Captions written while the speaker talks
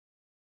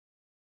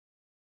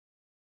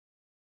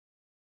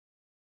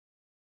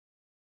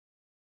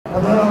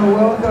Hello,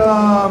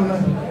 welcome.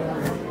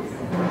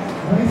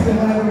 Nice to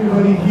have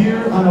everybody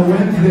here on a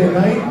Wednesday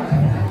night.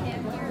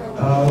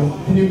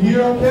 Can you hear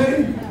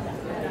okay?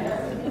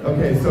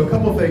 Okay, so a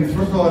couple things.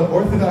 First of all, at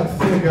Orthodox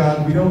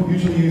Synagogue, we don't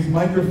usually use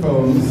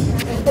microphones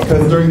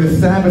because during the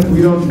Sabbath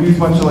we don't use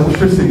much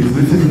electricity, so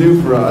this is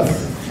new for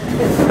us.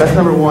 That's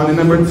number one. And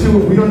number two,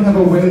 we don't have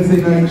a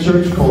Wednesday night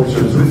church culture,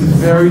 so this is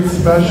very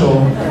special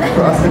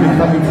for us to be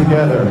coming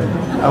together.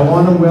 I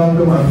want to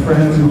welcome our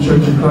friends in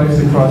Church of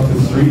Christ across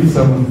the street,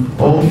 some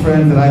old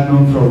friends that I've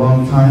known for a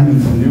long time and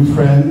some new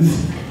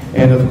friends.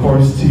 And of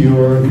course to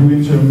your new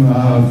interim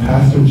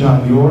Pastor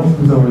John York,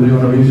 who's over there. You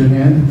want to raise your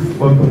hand?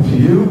 Welcome to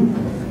you.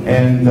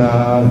 And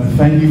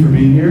thank you for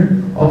being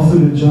here. Also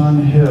to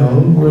John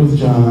Hill. Where's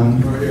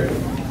John? Over here.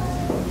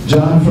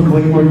 John from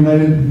Blakemore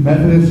United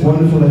Methodist,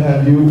 wonderful to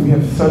have you. We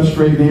have such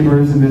great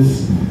neighbors in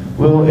this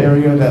little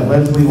area that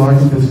Leslie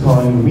Larson is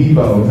calling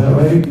Webo. Is that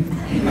right?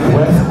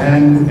 West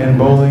End and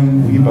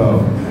Bowling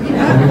Webo.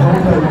 And we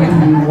hope that we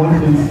can do more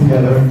things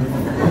together.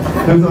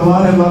 There's a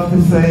lot I'd love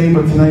to say,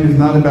 but tonight is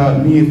not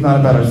about me, it's not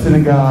about our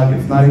synagogue,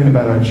 it's not even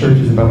about our church,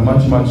 it's about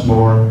much, much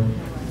more.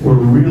 We're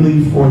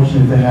really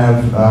fortunate to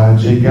have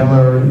Jay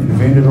Geller in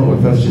Vanderbilt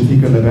with us,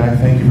 Shatika in the back.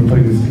 Thank you for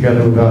putting this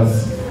together with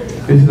us.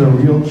 This is a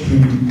real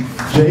treat.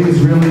 Jay is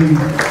really,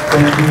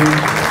 thank you.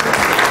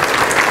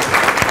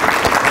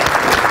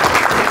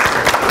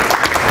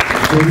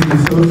 Jay is the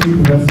Associate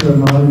Professor of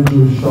Modern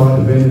Jewish Thought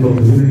at Vanderbilt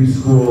University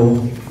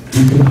School.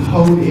 You can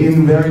hone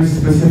in very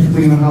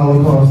specifically in the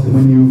Holocaust, and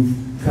when you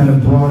kind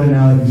of broaden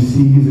out, you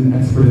see he's an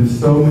expert in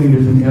so many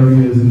different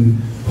areas, in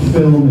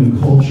film and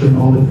culture and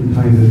all different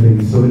kinds of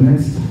things. So the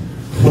next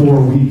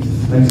 4 weeks,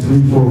 next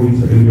 3-4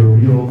 weeks are going to be a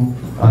real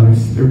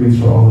experience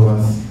for all of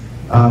us.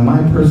 My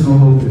personal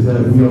hope is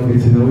that we all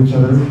get to know each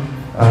other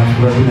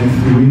throughout the next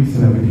few weeks,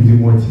 and that we can do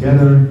more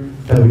together,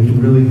 that we can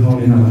really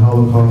hone in on the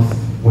Holocaust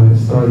when it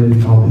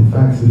started, all the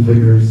facts and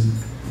figures,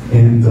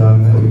 and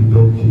that we can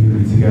build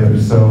community together.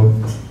 So,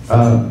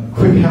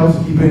 quick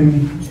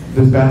housekeeping.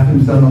 There's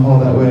bathrooms down the hall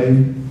that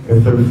way.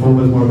 If they're full,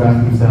 there's more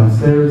bathrooms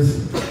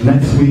downstairs.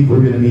 Next week,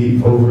 we're going to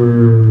meet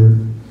over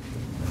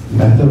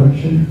that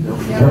direction?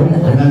 No,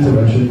 in that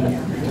direction.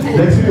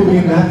 Next week, we'll be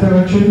in that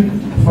direction.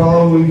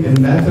 Following week,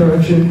 in that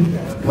direction.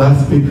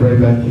 Last week, right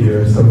back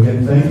here. So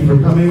again, thank you for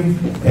coming.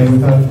 And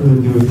without further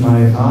ado, it's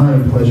my honor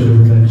and pleasure to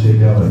present Jay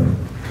Geller.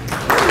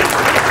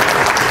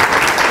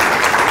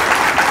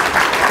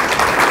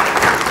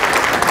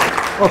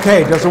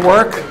 Okay, does it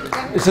work?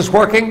 Is this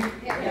working?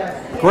 Yes.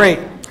 Great.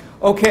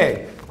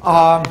 Okay.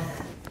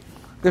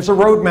 There's a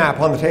roadmap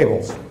on the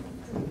tables.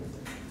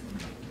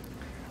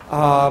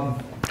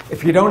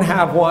 If you don't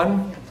have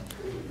one,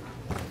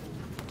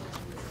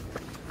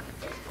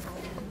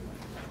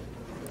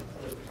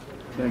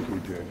 thank you,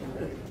 Jay.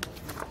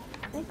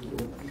 Thank you.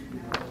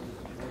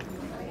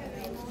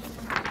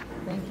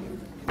 Thank you.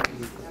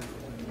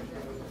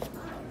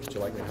 Would you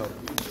like to help?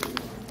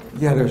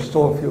 Yeah, there's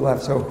still a few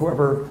left, so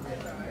whoever.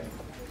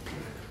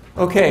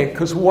 Okay,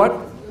 because what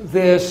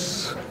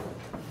this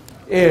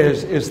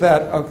is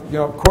that,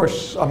 of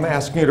course, I'm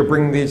asking you to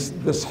bring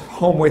this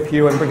home with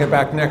you and bring it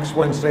back next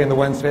Wednesday and the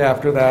Wednesday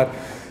after that.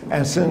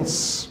 And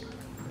since,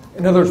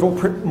 in other words, we'll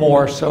print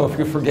more, so if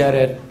you forget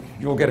it,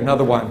 you'll get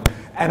another one.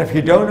 And if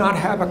you do not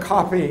have a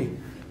copy,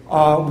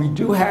 we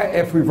do have,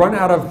 if we run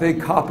out of the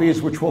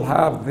copies, which will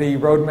have the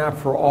roadmap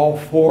for all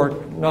 4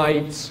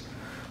 nights,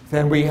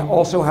 then we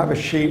also have a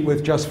sheet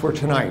with just for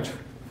tonight,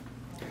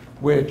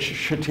 which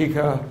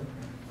Shatika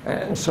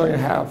and Sonia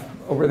have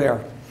over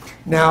there.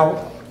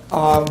 Now,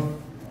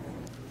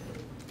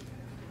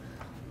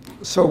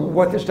 so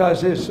what this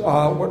does is,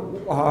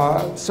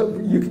 so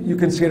you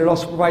can see it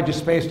also provides you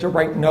space to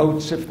write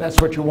notes if that's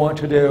what you want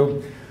to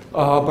do.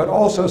 But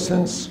also,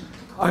 since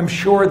I'm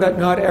sure that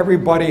not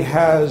everybody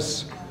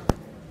has,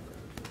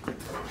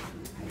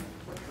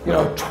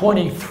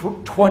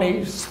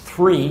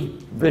 23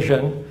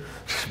 vision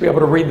to be able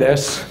to read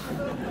this,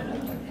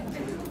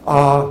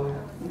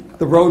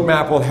 the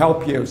roadmap will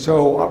help you.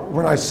 So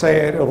when I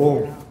say it,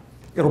 it'll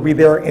be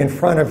there in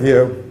front of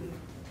you.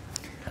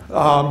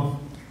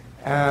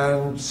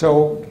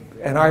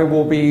 And I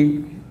will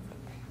be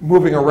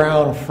moving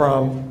around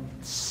from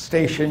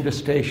station to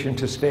station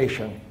to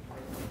station.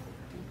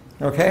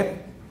 Okay?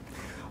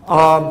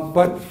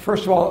 But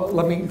first of all,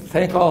 let me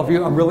thank all of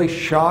you. I'm really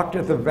shocked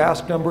at the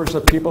vast numbers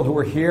of people who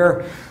are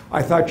here.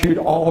 I thought you'd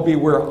all be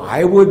where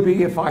I would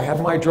be if I had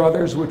my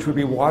druthers, which would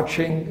be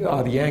watching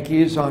the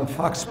Yankees on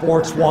Fox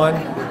Sports 1.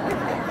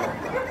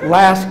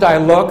 Last I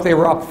looked, they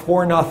were up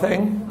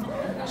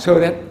 4-0. So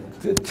that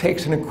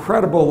takes an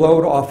incredible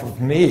load off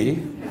of me.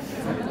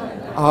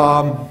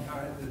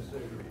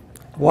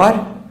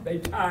 What? They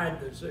tied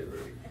the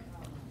series.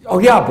 Oh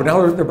yeah, but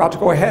now they're about to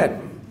go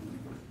ahead.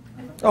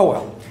 Oh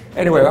well.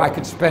 Anyway, I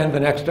could spend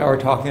the next hour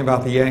talking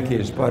about the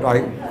Yankees, but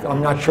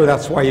I'm not sure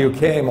that's why you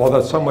came,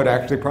 although some would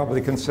actually probably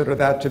consider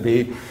that to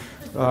be,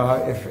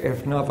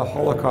 if not the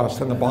Holocaust,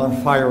 then the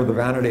bonfire of the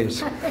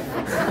vanities.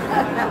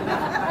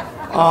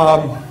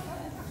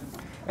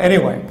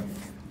 Anyway,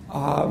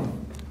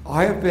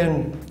 I have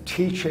been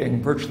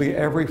teaching virtually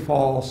every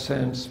fall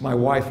since my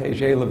wife,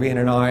 A.J. Levine,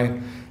 and I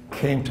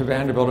came to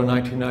Vanderbilt in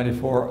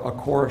 1994, a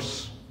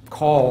course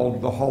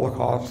called The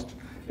Holocaust,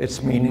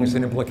 Its Meanings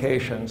and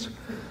Implications.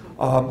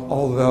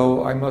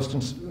 Although I must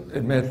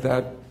admit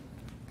that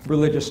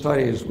religious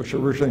studies, which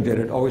originally did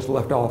it, always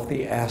left off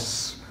the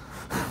S.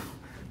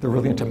 They're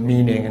really into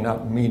meaning and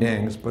not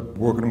meanings, but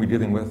we're going to be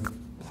dealing with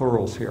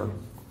plurals here.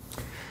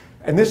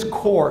 And this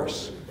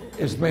course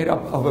is made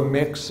up of a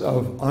mix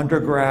of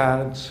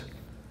undergrads,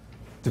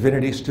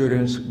 divinity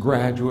students,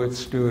 graduate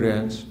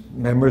students,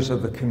 members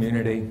of the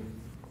community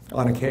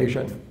on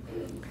occasion.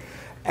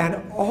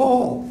 And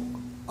all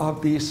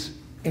of these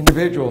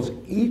individuals,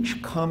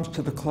 each comes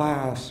to the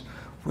class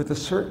with a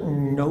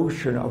certain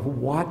notion of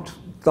what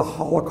the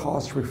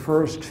Holocaust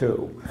refers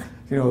to.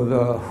 You know,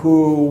 the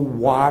who,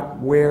 what,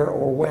 where,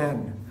 or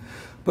when.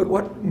 But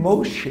what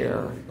most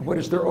share, what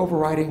is their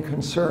overriding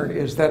concern,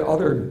 is that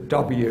other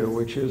W,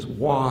 which is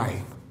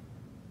why.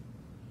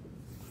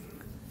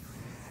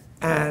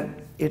 And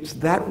it's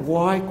that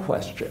why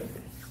question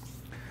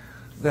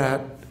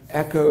that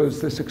echoes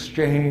this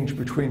exchange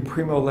between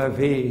Primo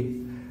Levi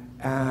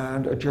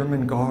and a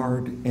German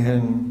guard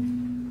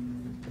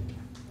in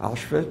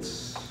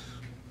Auschwitz.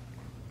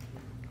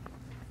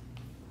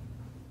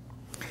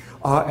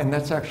 And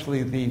that's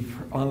actually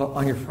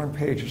on your front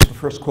page, it's the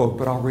first quote,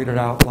 but I'll read it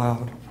out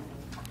loud.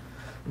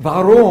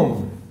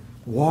 Warum?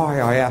 Why?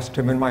 I asked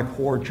him in my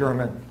poor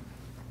German.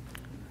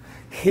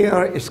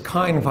 Hier ist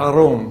kein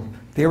Warum.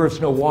 There is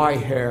no why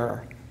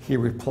here, he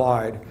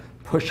replied,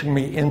 pushing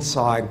me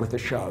inside with a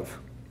shove.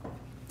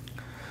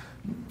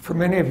 For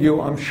many of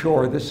you, I'm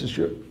sure this is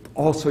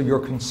also your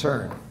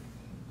concern,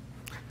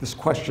 this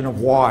question of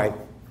why.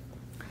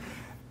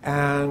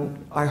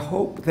 And I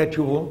hope that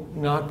you will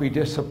not be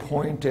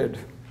disappointed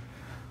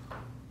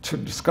to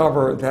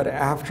discover that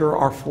after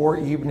our 4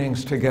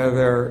 evenings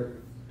together,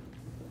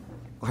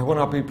 I will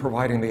not be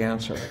providing the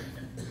answer.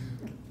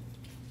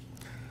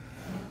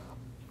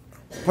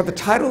 But the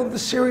title of the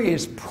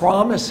series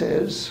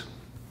promises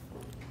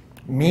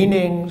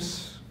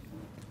meanings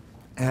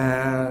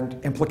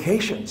and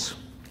implications.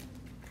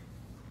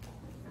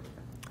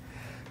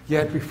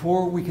 Yet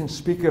before we can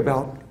speak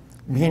about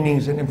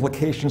meanings and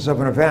implications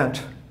of an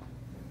event,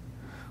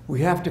 we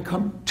have to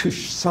come to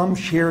some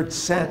shared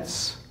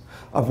sense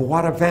of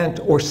what event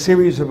or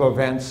series of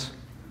events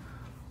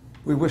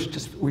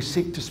we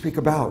seek to speak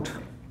about.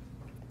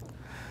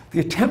 The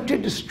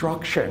attempted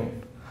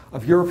destruction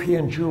of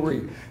European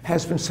Jewry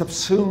has been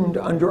subsumed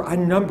under a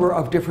number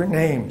of different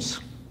names.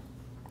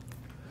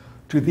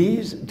 Do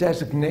these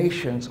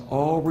designations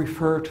all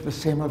refer to the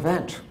same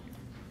event?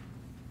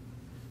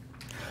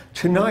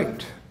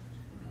 Tonight,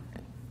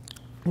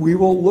 we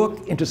will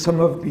look into some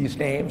of these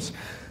names,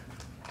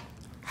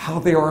 how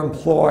they are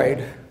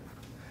employed,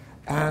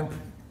 and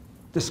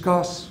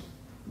discuss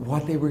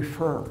what they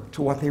refer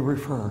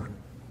to.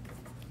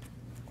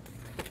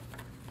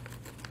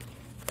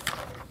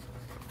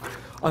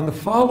 On the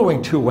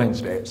following 2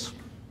 Wednesdays,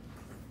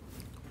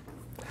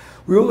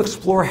 we will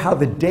explore how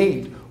the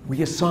date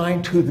we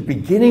assign to the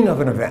beginning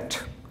of an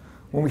event,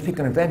 when we think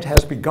an event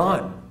has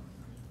begun,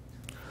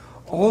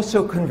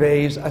 also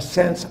conveys a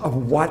sense of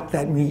what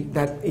that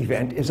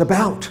event is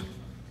about.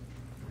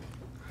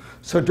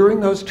 So during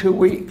those 2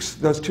 weeks,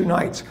 those 2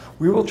 nights,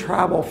 we will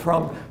travel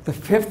from the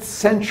 5th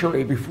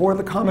century before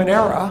the Common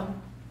Era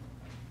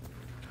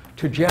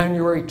to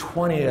January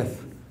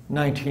 20th,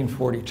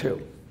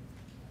 1942.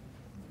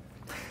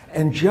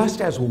 And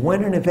just as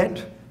when an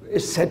event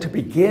is said to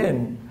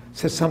begin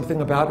says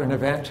something about an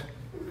event,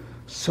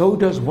 so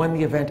does when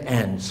the event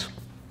ends.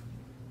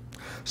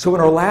 So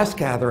in our last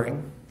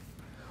gathering,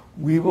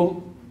 we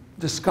will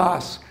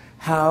discuss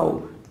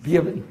how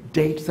the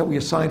dates that we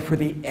assigned for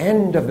the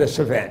end of this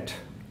event,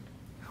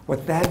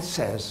 what that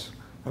says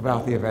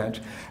about the event.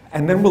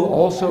 And then we'll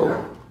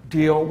also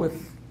deal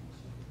with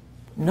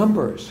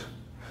numbers,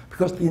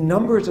 because the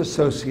numbers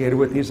associated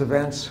with these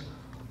events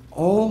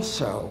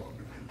also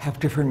have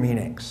different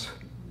meanings,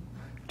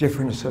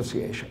 different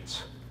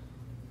associations.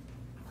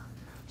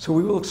 So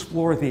we will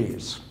explore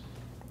these.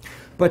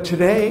 But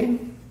today,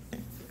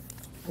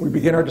 we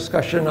begin our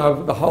discussion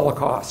of the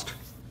Holocaust.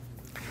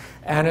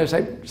 And as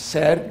I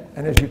said,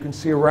 and as you can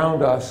see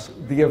around us,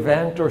 the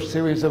event or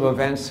series of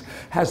events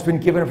has been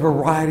given a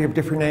variety of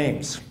different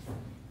names.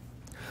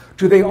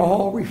 Do they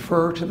all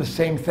refer to the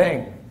same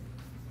thing?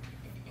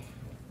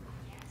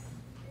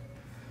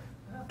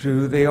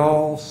 Do they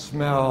all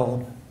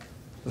smell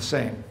the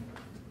same?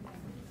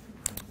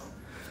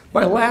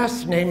 My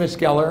last name is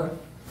Geller.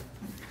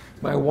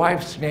 My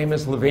wife's name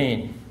is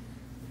Levine.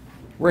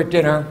 We're at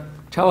dinner.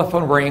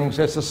 Telephone rings.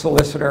 It's a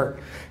solicitor.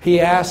 He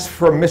asks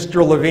for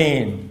Mr.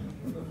 Levine.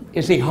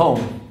 Is he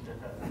home?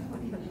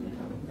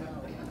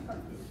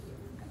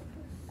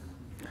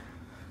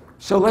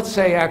 So let's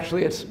say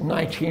actually it's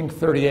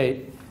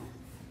 1938.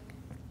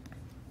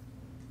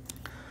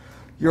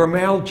 You're a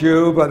male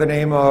Jew by the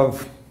name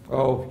of,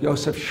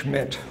 Joseph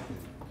Schmidt,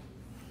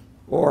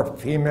 or a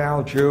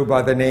female Jew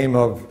by the name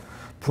of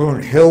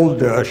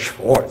Brunhilde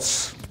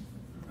Schwartz.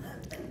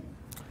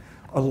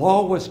 a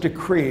law was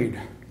decreed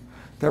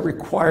that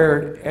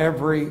required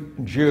every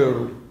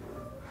Jew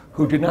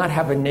who did not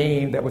have a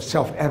name that was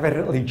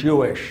self-evidently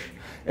Jewish,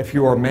 if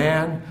you were a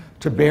man,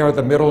 to bear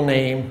the middle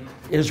name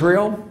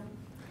Israel,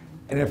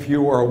 and if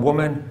you were a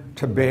woman,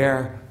 to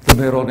bear the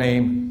middle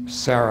name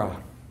Sarah.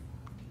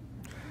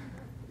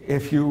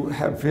 If you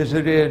have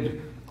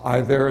visited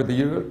either the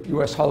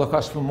U.S.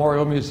 Holocaust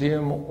Memorial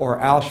Museum or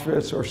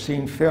Auschwitz or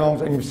seen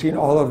films, and you've seen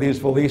all of these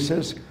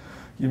valises,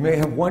 you may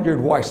have wondered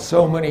why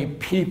so many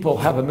people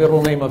have a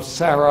middle name of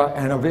Sarah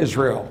and of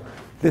Israel.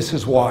 This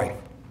is why.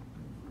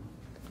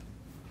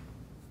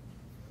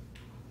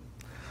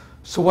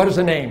 So what is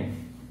a name?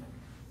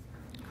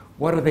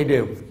 What do they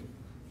do?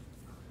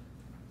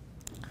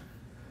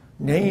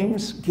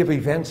 Names give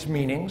events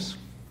meanings,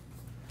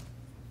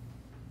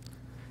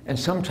 and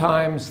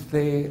sometimes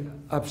they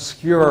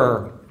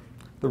obscure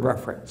the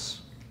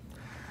reference.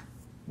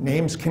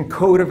 Names can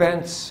code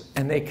events,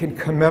 and they can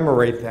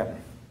commemorate them.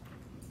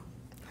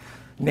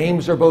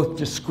 Names are both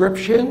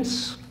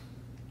descriptions,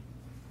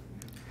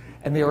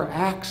 and they are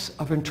acts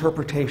of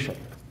interpretation.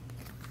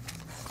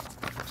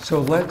 So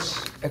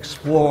let's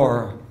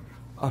explore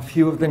a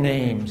few of the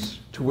names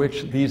to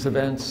which these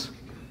events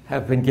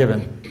have been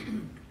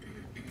given.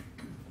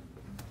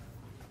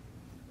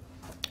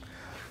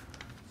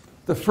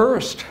 The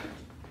first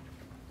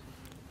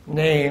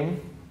name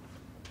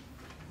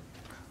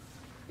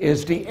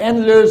is die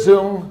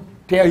Endlösung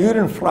der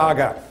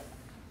Judenfrage.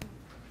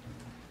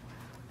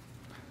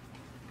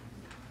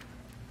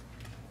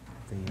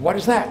 What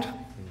is that?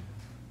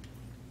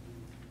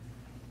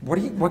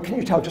 What can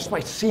you tell just by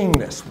seeing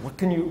this? What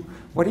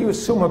do you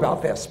assume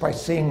about this by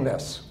seeing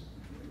this?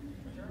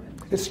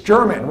 It's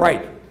German,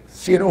 right?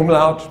 See an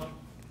umlaut,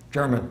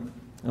 German.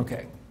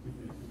 Okay.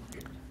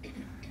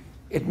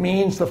 It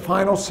means the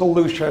final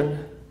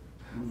solution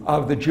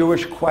of the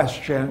Jewish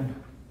question,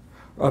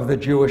 of the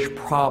Jewish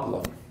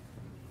problem.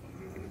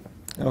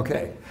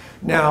 Okay.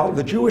 Now,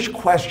 the Jewish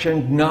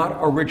question did not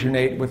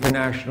originate with the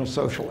National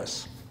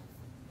Socialists.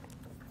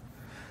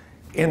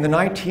 In the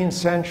 19th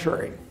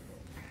century,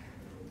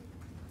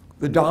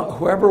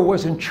 whoever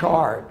was in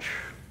charge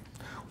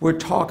would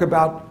talk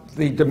about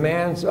the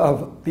demands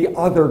of the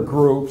other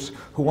groups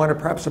who wanted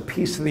perhaps a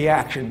piece of the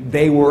action.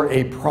 They were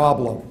a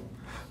problem.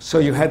 So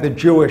you had the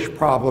Jewish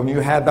problem, you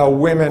had the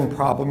women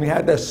problem, you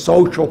had the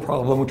social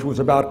problem, which was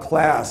about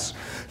class.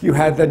 You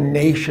had the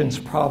nations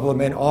problem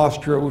in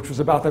Austria, which was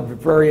about the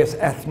various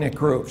ethnic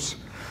groups.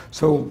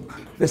 So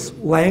this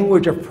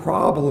language of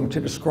problem to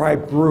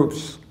describe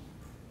groups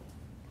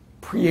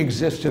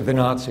pre-existed the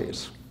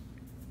Nazis.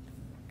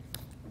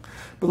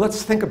 But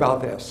let's think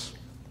about this.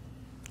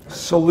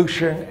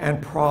 Solution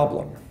and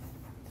problem.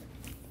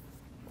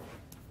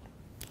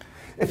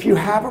 If you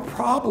have a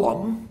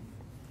problem,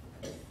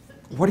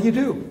 what do you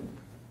do?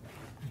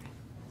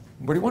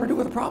 What do you want to do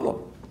with a problem?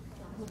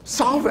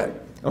 Solve it.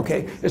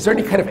 Okay. Is there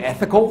any kind of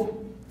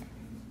ethical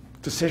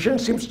decision?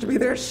 Seems to be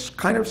there.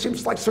 Kind of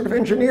seems like sort of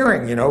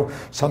engineering. You know,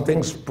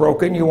 something's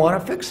broken. You want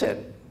to fix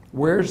it.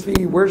 Where's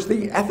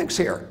the ethics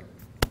here?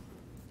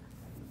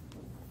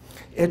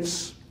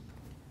 It's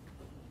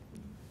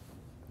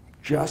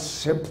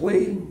just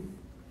simply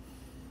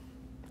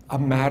a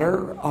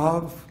matter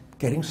of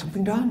getting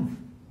something done.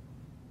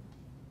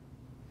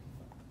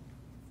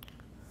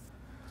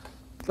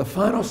 The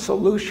final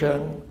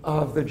solution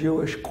of the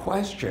Jewish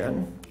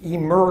question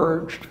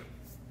emerged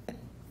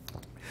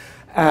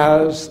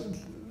as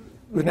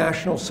the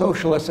National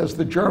Socialists, as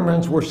the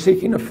Germans were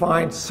seeking to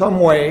find some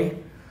way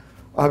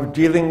of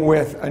dealing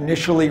with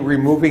initially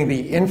removing the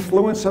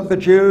influence of the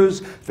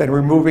Jews, then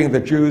removing the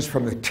Jews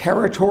from the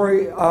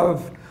territory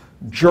of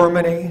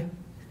Germany.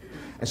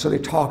 And so they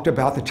talked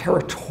about the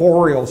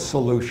territorial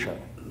solution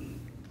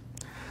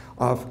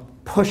of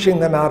pushing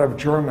them out of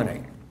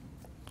Germany.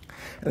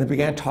 And they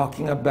began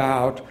talking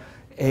about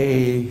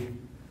a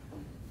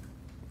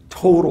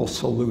total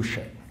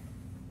solution.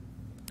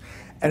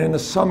 And in the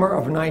summer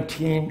of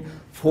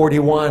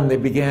 1941, they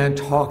began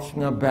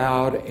talking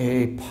about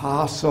a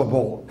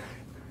possible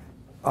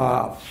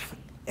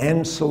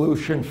end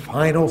solution,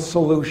 final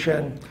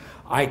solution.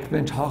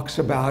 Eichmann talks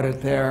about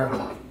it there.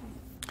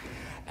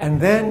 And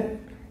then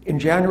in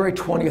January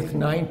 20th,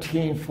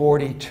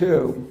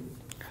 1942,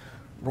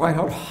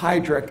 Reinhard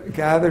Heydrich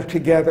gathered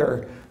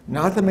together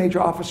not the major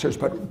officers,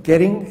 but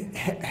getting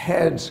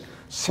heads,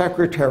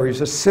 secretaries,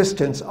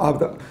 assistants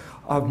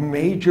of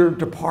major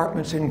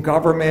departments in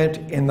government,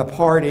 in the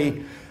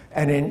party,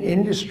 and in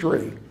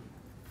industry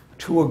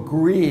to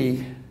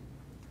agree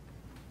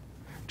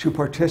to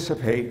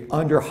participate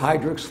under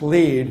Heydrich's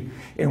lead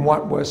in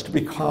what was to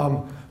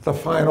become the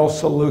final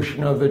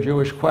solution of the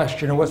Jewish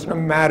question. It wasn't a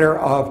matter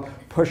of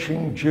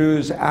pushing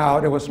Jews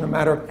out. It wasn't a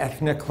matter of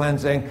ethnic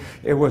cleansing.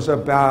 It was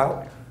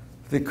about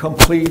the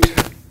complete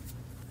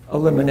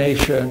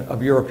elimination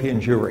of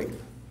European Jewry.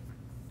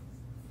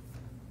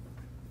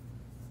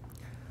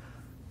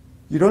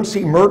 You don't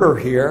see murder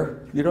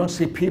here. You don't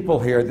see people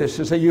here. This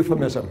is a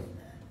euphemism.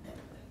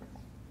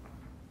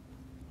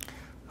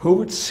 Who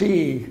would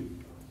see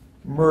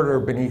murder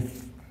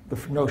beneath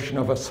the notion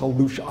of a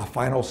solution, a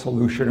final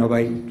solution of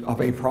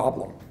a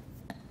problem.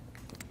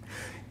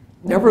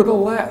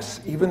 Nevertheless,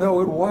 even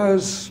though it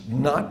was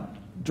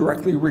not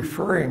directly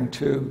referring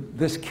to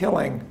this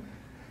killing,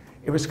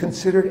 it was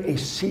considered a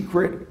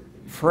secret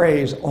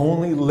phrase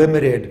only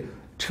limited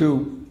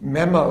to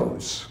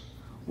memos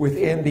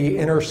within the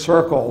inner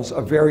circles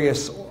of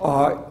various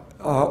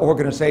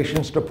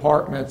organizations,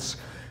 departments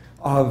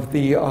of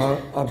the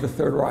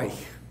Third Reich.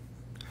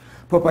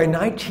 But by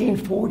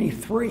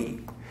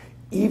 1943,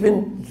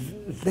 even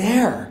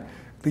there,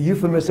 the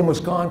euphemism was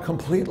gone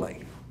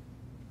completely.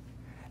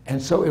 And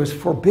so it was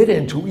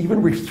forbidden to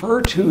even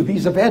refer to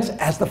these events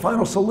as the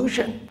final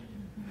solution,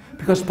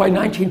 because by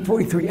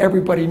 1943,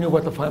 everybody knew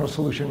what the final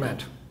solution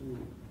meant.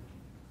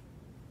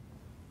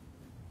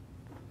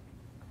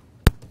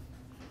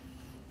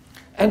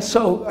 And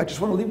so I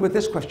just want to leave with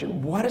this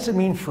question. What does it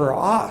mean for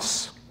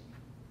us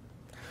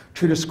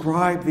to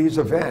describe these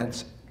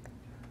events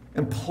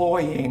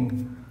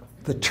employing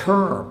the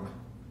term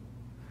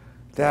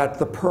that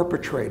the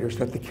perpetrators,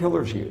 that the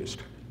killers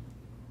used?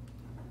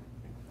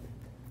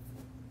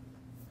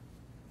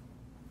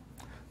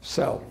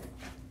 So,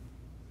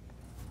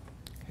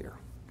 here.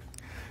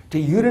 Die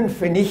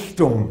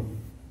Judenvernichtung.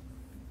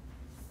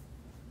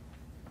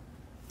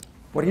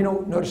 What do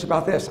you notice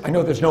about this? I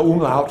know there's no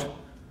umlaut,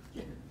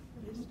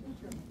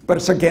 but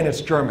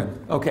it's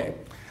German. Okay.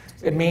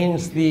 It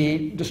means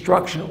the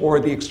destruction or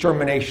the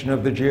extermination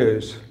of the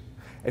Jews.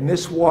 And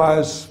this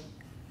was,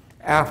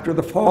 after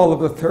the fall of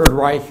the Third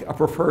Reich, a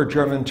preferred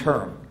German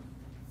term.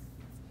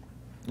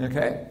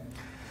 Okay?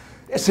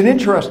 It's an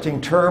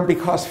interesting term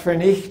because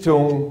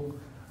Vernichtung,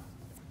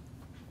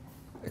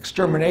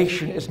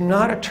 extermination, is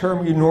not a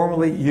term you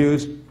normally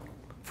use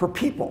for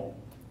people.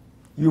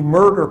 You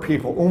murder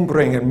people,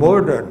 umbringen,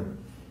 murdern.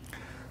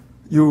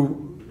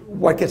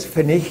 What gets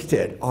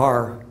vernichted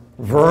are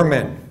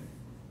vermin,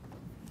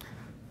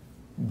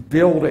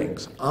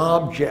 buildings,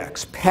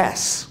 objects,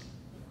 pests.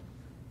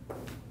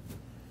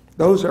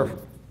 Those are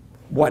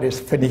what is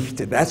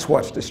vernichted. That's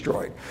what's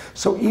destroyed.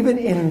 So even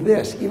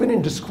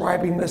in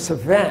describing this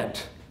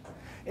event,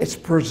 it's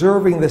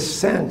preserving the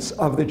sense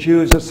of the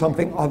Jews as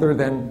something other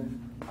than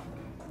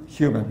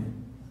human.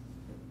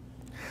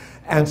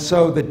 And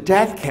so the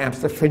death camps,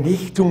 the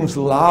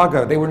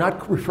Vernichtungslager, they were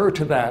not referred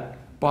to that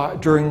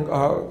during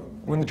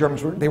when the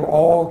Germans were, they were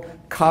all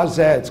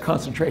KZs,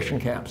 concentration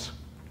camps.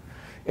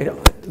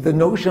 The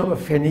notion of a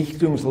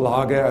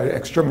Vernichtungslager, an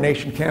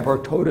extermination camp, or a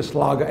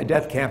Todeslager, a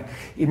death camp,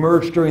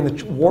 emerged during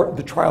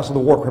the trials of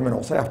the war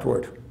criminals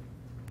afterward,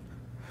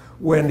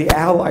 when the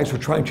Allies were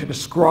trying to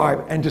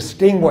describe and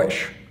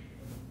distinguish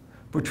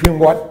between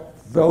what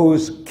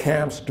those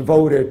camps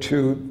devoted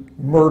to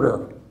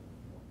murder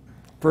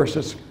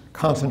versus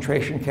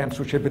concentration camps,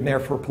 which had been there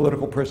for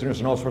political prisoners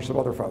and all sorts of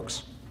other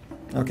folks.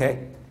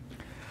 Okay?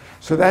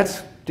 So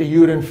that's die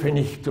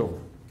Judenvernichtung.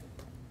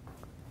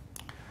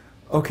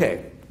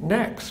 Okay,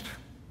 next.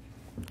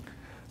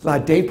 La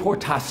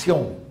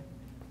déportation.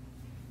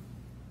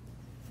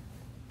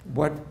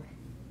 What?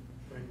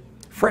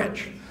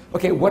 French.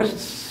 Okay, what does it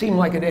seem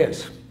like it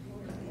is?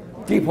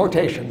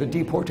 Deportation, the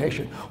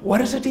deportation.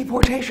 What is a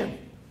deportation?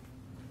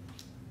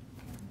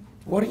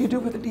 What do you do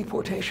with a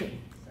deportation?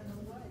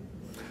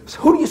 So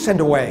who do you send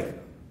away?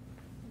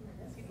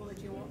 People that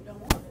you don't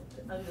want.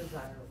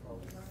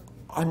 Undesirables.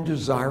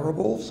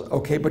 Undesirables?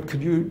 Okay, but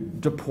could you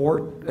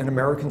deport an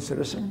American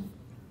citizen?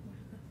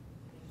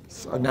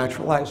 A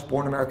naturalized,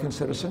 born American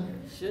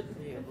citizen? Should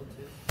be able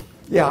to.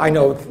 Yeah, I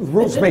know. The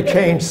rules may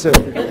change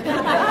soon.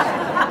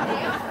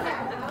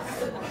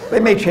 They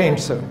may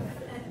change soon.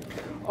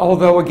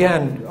 Although,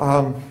 again,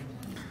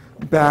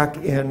 back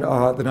in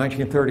the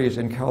 1930s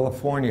in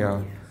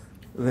California,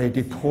 they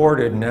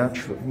deported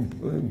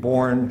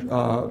born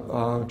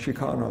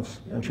Chicanos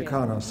and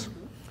Chicanas,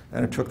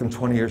 and it took them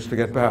 20 years to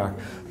get back.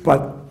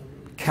 But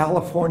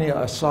California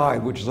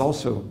aside, which is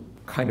also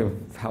kind of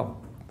how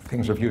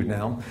things are viewed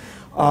now,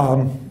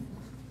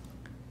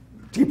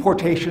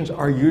 deportations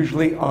are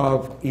usually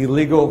of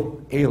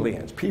illegal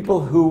aliens, people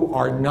who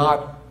are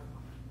not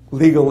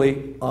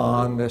legally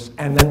on this.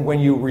 And then when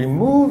you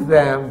remove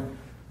them,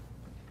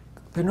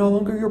 they're no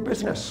longer your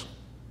business.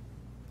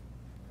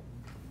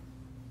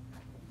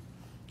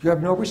 You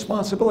have no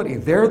responsibility.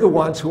 They're the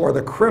ones who are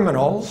the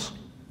criminals.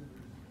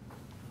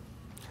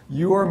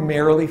 You are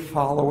merely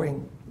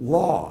following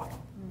law.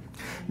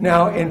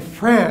 Now, in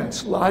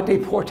France, la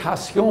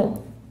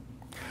déportation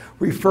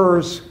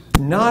refers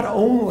not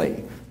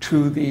only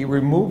to the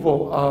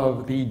removal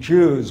of the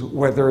Jews,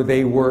 whether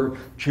they were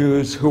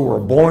Jews who were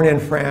born in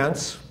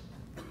France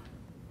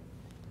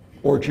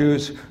or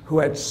Jews who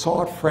had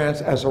sought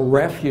France as a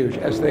refuge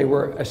as they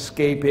were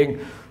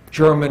escaping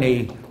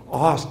Germany,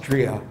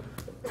 Austria,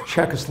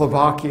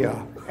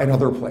 Czechoslovakia, and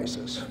other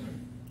places.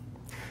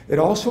 It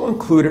also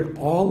included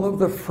all of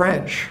the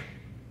French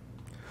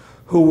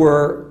who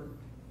were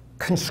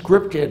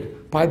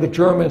conscripted by the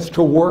Germans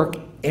to work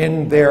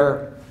in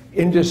their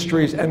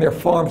industries and their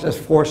farms as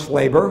forced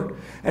labor.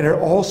 And it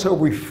also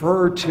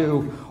referred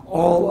to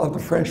all of the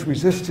French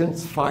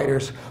resistance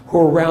fighters who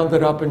were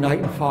rounded up in night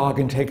and fog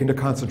and taken to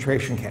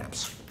concentration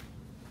camps.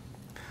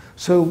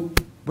 So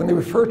when they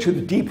refer to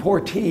the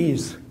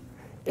deportees,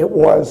 it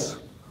was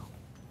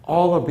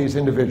all of these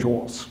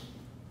individuals.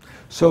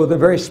 So the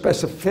very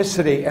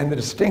specificity and the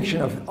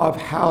distinction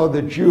of how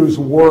the Jews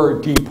were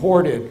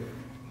deported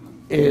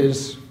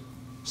is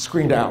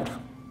screened out.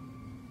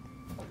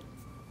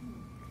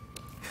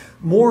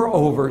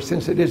 Moreover,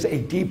 since it is a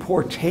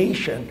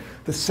deportation,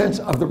 the sense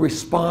of the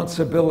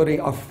responsibility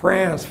of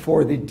France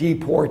for the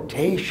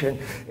deportation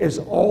is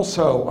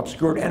also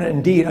obscured, and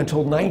indeed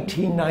until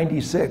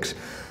 1996,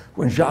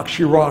 when Jacques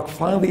Chirac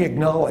finally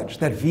acknowledged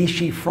that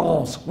Vichy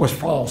France was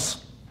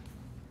France.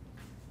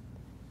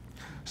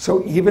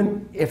 So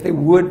even if they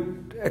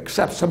would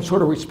accept some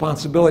sort of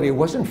responsibility, it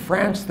wasn't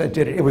France that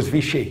did it, it was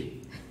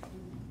Vichy.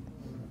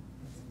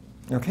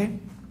 Okay?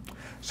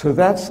 So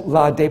that's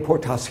la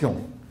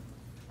déportation.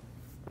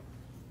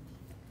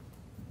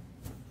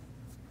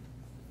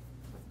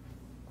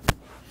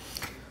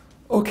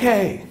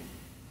 Okay.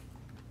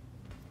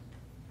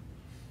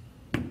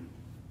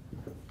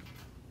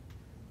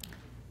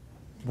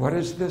 What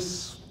is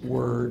this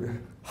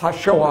word?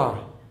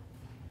 Ha-Shoah.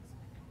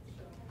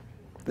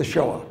 The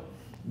Shoah.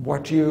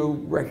 What do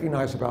you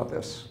recognize about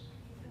this?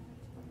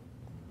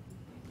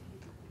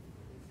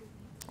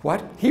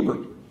 What?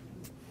 Hebrew.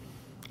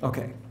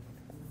 Okay.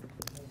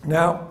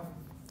 Now,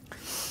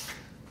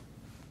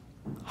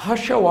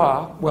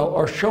 Ha-Shoah, well,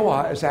 or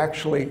Shoah is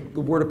actually, the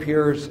word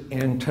appears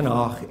in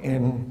Tanakh,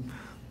 in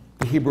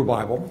the Hebrew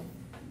Bible,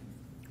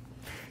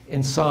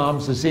 in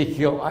Psalms,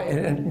 Ezekiel,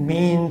 and it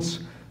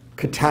means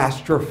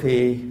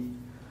catastrophe,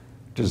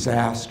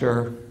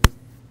 disaster.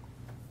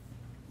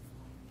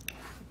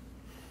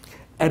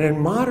 And in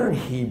modern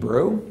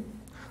Hebrew,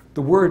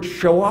 the word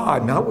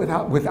Shoah, not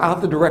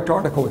without the direct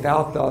article,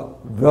 without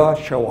the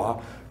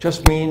Shoah,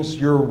 just means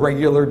your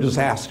regular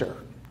disaster.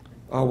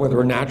 Whether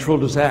a natural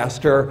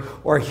disaster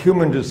or a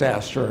human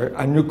disaster,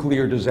 a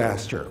nuclear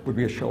disaster would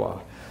be a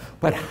Shoah.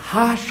 But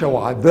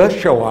Ha-Shoah, the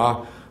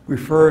Shoah,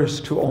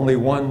 refers to only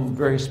one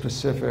very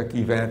specific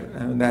event,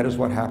 and that is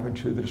what happened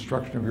to the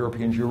destruction of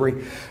European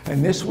Jewry.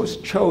 And this was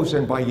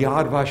chosen by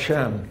Yad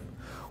Vashem,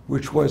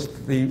 which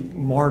was the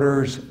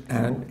Martyrs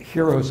and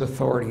Heroes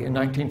Authority in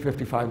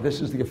 1955.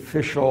 This is the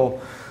official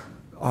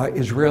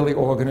Israeli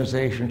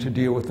organization to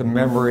deal with the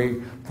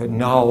memory, the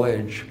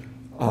knowledge,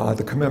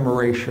 the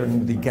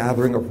commemoration, the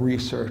gathering of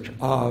research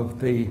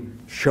of the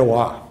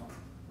Shoah.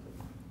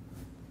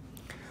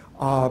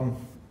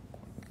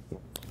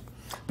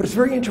 But it's a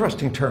very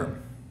interesting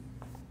term.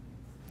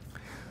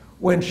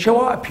 When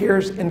Shoah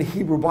appears in the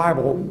Hebrew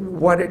Bible,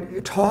 what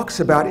it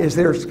talks about is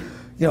there's,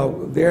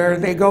 there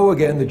they go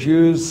again. The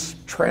Jews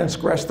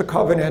transgress the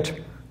covenant,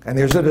 and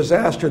there's a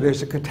disaster,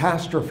 there's a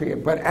catastrophe.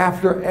 But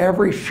after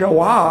every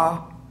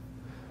Shoah,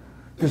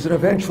 there's an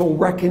eventual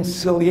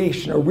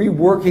reconciliation, a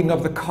reworking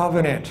of the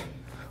covenant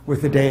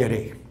with the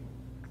deity.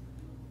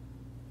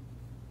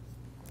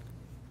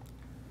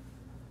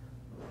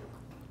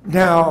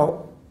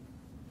 Now,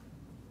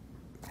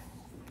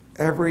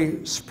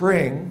 every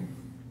spring,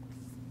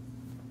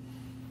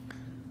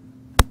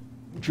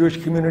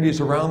 Jewish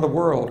communities around the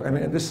world, I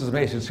mean, this is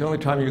amazing. It's the only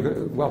time you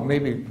go, well,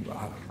 maybe,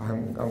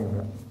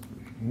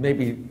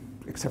 maybe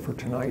except for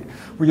tonight,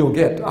 where you'll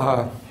get,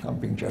 I'm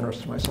being generous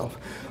to myself,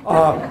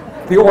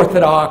 the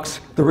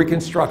Orthodox, the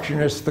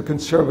Reconstructionists, the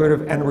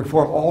Conservative, and the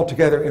Reform all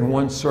together in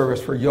one service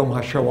for Yom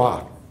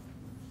HaShoah.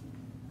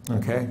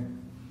 Okay?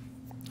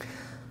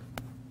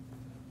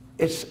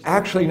 It's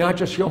actually not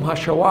just Yom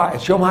HaShoah,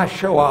 it's Yom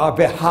HaShoah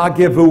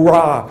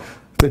v'Hagevurah,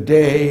 the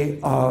day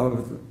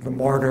of the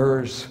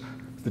martyrs,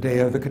 the day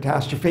of the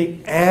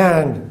catastrophe,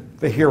 and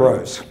the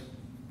heroes.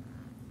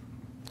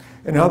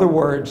 In other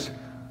words,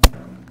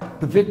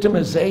 the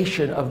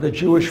victimization of the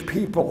Jewish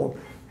people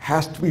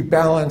has to be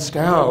balanced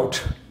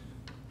out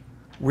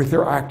with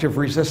their active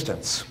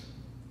resistance.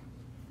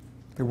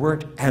 They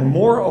weren't, and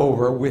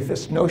moreover, with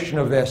this notion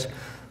of this,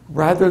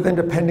 rather than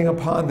depending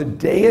upon the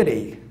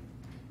deity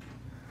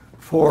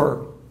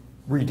for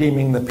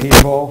redeeming the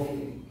people,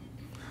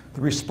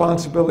 the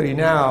responsibility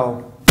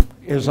now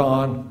is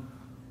on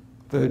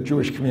the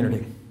Jewish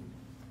community.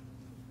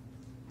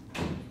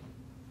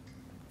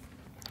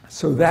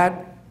 So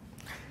that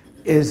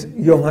is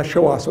Yom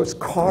HaShoah. So it's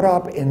caught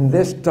up in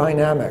this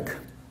dynamic.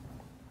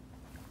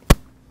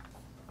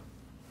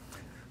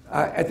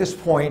 At this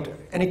point,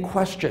 any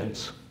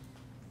questions?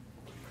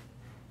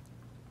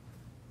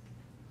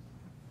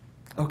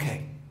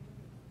 Okay.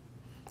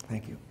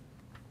 Thank you.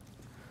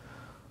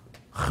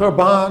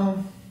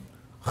 Churban,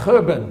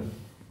 Churban.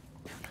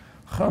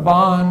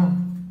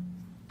 Churban,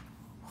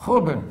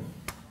 Churban.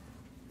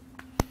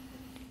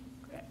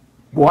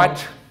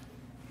 What?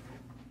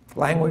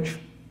 Language?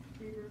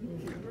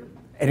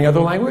 Any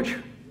other language?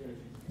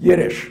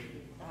 Yiddish.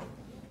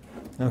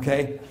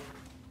 Okay?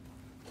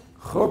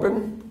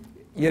 Churban,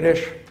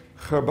 Yiddish,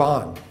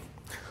 Churban.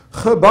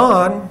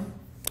 Churban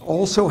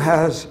also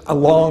has a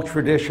long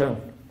tradition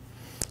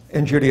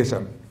in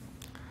Judaism.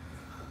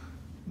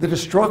 the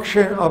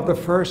destruction of the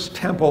first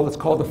temple is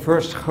called the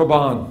first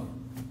Chaban.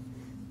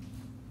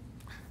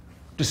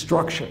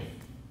 Destruction.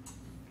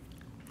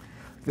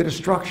 The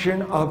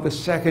destruction of the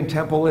second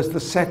temple is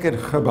the second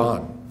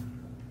Chaban.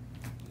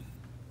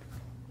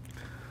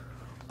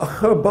 A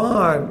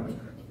Chaban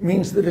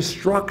means the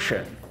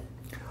destruction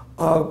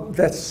of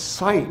that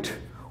site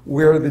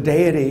where the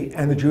deity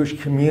and the Jewish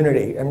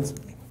community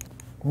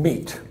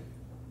meet,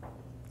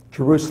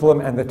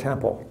 Jerusalem and the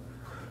temple.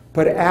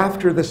 But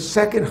after the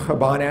second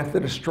Chaban, after the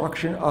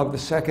destruction of the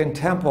second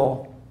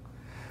temple,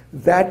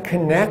 that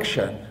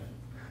connection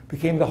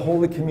became the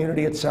holy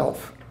community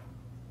itself.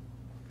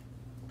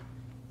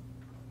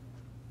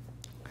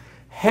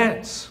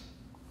 Hence,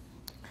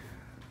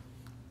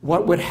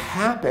 what would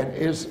happen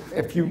is,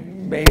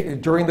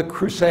 during the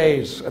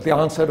Crusades, at the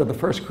onset of the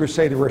First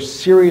Crusade, there were a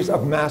series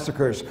of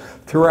massacres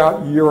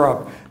throughout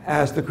Europe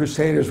as the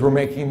Crusaders were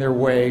making their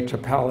way to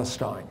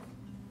Palestine.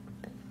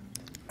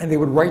 And they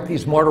would write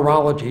these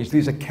martyrologies,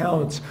 these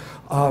accounts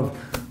of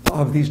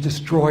these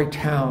destroyed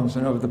towns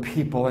and of the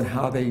people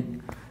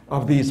and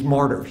of these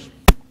martyrs.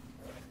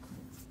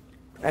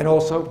 And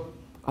also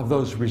of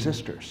those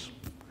resistors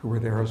who were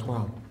there as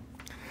well.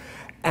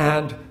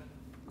 And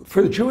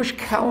for the Jewish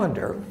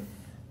calendar,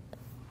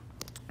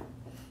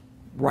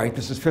 right,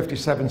 this is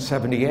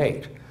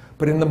 5778,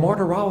 but in the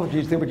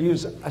martyrologies they would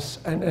use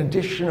an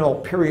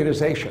additional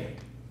periodization.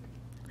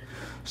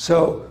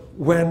 So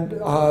when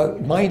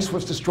Mainz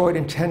was destroyed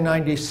in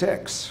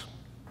 1096,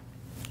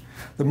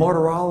 the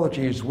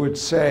martyrologies would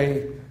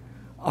say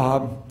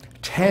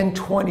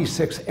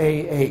 1026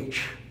 AH,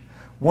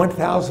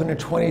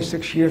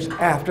 1026 years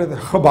after the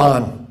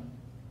Chaban.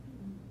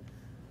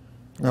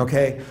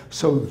 Okay,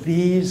 so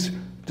these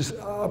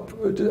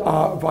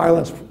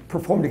violence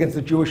performed against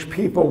the Jewish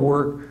people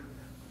were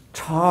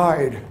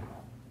tied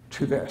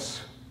to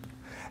this.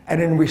 And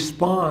in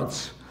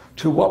response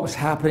to what was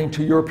happening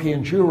to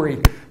European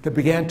Jewry, they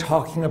began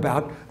talking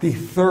about the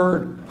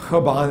third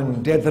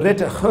Chaban, der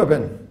dritte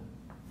Chaban.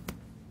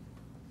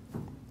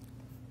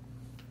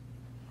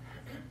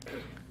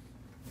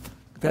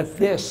 That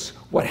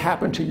what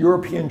happened to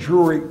European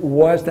Jewry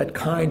was that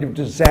kind of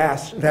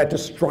disaster, that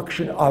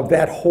destruction of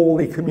that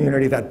holy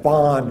community, that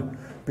bond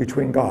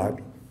between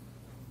God.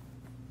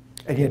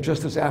 And yet,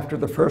 just as after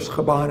the first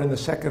Chaban and the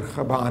second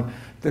Chaban,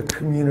 the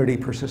community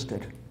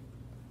persisted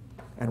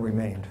and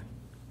remained.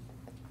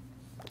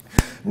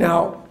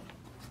 Now,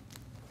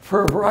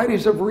 for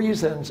varieties of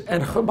reasons,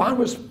 and Chaban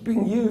was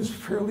being used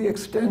fairly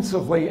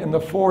extensively in the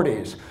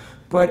 40s,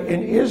 but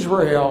in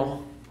Israel,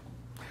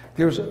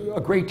 there's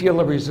a great deal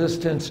of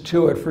resistance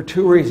to it for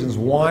two reasons.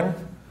 One,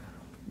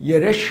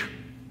 Yiddish.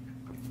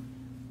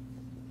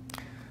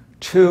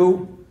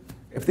 Two,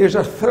 if there's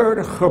a third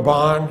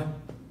Chaban,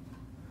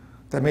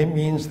 that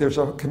means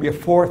can be a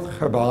fourth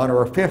Chaban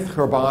or a fifth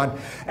Chaban.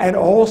 And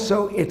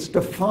also, it's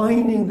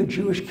defining the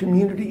Jewish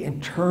community in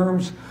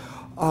terms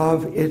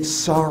of its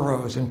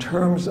sorrows, in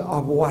terms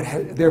of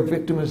their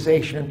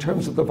victimization, in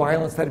terms of the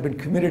violence that had been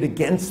committed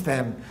against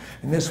them.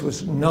 And this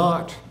was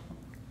not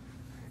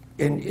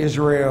in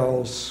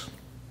Israel's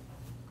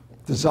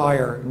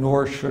desire,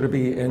 nor should it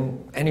be in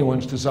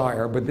anyone's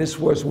desire. But this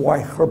was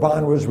why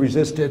Chaban was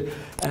resisted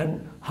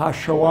and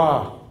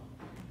Shoah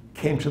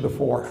came to the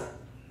fore.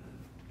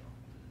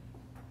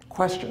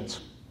 Questions?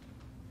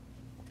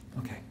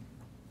 Okay.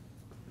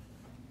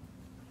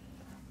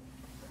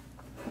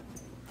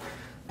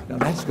 Now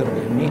that's going to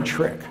be a neat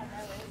trick.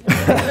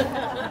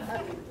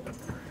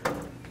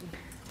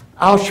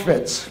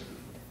 Auschwitz.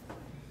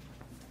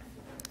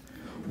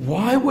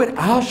 Why would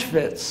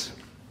Auschwitz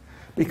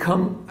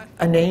become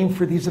a name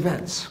for these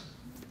events?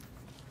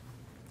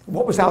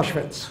 What was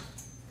Auschwitz?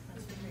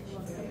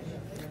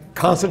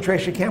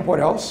 Concentration camp. What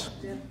else?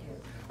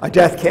 A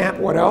death camp.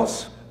 What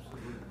else?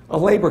 A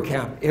labor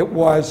camp. It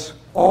was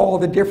all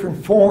the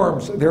different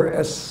forms.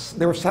 There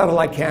were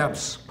satellite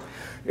camps.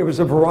 It was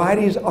a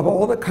variety of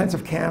all the kinds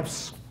of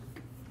camps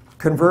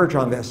converge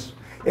on this.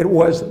 It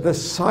was the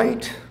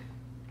site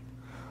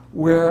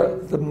where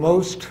the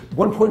most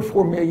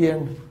 1.4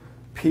 million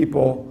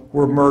people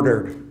were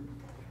murdered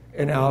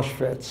in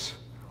Auschwitz,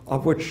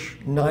 of which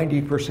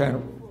 90%,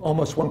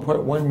 almost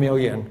 1.1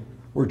 million,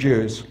 were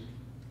Jews.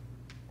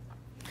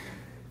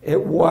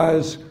 It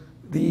was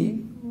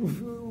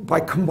by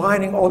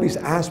combining all these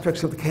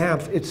aspects of the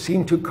camps, it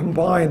seemed to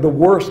combine the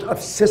worst of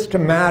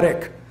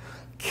systematic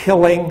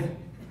killing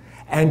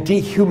and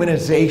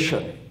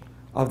dehumanization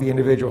of the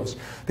individuals.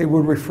 They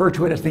would refer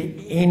to it as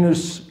the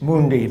anus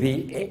mundi,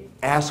 the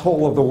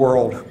asshole of the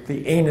world,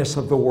 the anus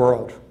of the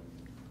world.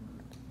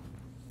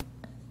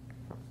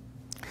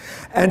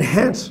 And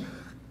hence,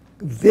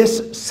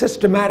 this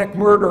systematic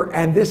murder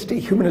and this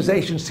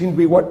dehumanization seemed to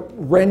be what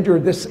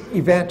rendered this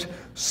event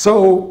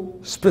so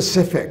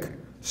specific,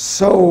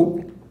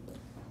 so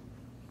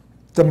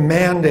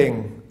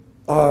demanding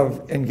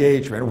of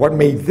engagement, what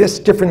made this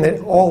different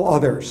than all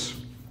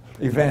others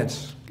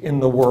events in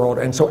the world.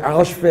 And so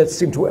Auschwitz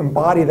seemed to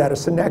embody that, a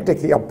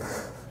synecdoche,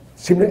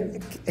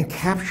 seemed to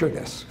capture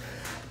this.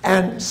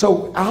 And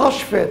so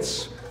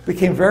Auschwitz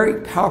became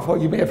very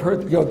powerful. You may have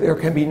heard, there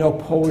can be no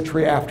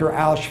poetry after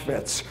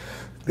Auschwitz.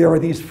 There are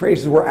these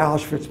phrases where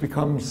Auschwitz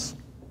becomes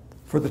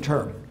for the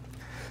term.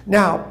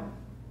 Now,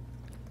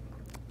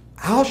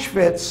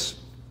 Auschwitz,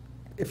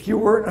 if you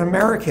were an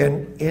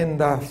American in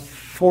the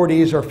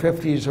 40s or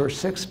 50s or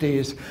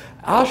 60s,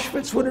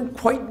 Auschwitz wouldn't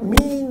quite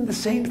mean the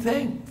same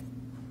thing.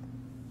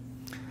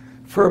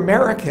 For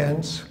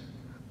Americans,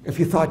 if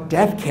you thought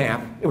death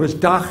camp, it was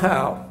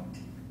Dachau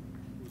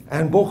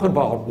and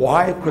Buchenwald.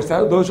 Why? Because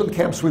those are the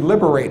camps we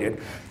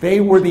liberated.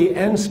 They were the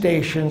end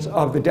stations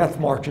of the death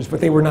marches, but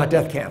they were not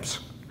death camps.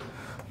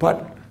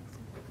 But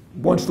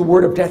once the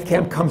word of death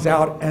camp comes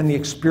out and the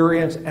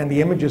experience and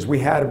the images we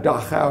had of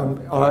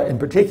Dachau in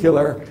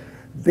particular,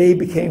 they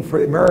became, for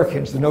the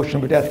Americans, the notion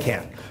of a death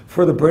camp.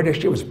 For the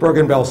British, it was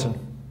Bergen-Belsen.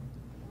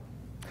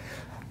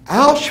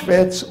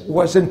 Auschwitz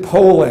was in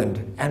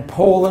Poland, and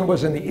Poland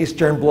was in the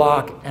Eastern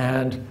Bloc,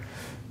 and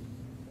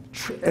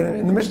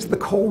in the midst of the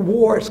Cold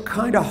War, and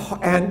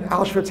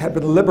Auschwitz had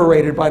been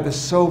liberated by the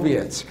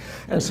Soviets.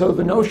 And so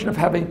the notion of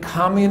having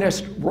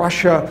communist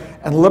Russia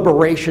and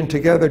liberation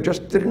together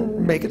just didn't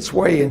make its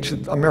way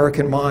into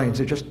American minds.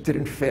 It just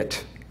didn't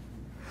fit.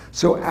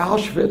 So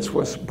Auschwitz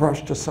was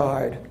brushed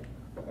aside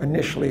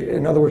initially.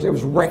 In other words, it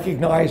was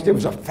recognized, it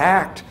was a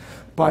fact,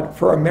 but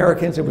for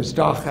Americans it was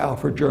Dachau,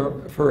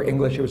 for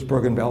English it was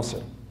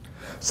Bergen-Belsen.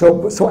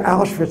 So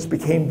Auschwitz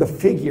became the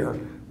figure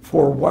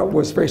for what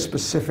was very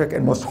specific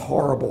and most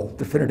horrible,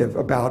 definitive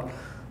about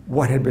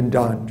what had been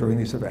done during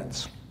these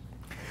events.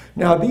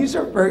 Now these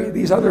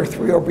other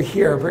three over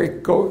here,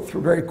 go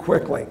through very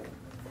quickly.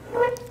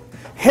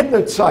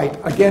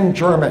 Hitlerzeit, again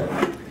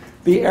German,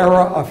 the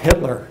era of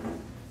Hitler.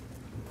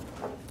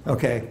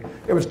 Okay,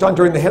 it was done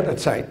during the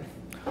Hitlerzeit.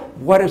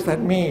 What does that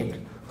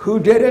mean? Who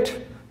did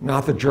it?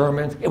 Not the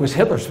Germans. It was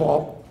Hitler's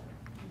fault.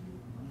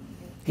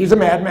 He's a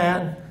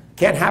madman.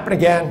 Can't happen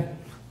again.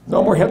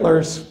 No more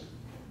Hitlers.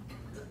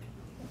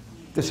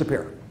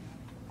 Disappear.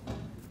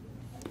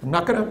 I'm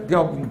not going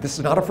to, this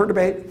is not up for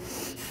debate.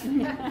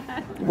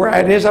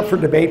 It is up for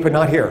debate, but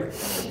not here.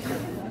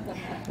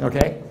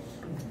 Okay?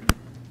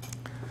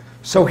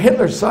 So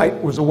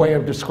Hitlerzeit was a way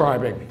of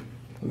describing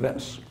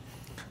this.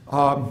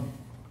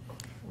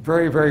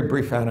 Very, very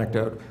brief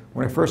anecdote.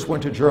 When I first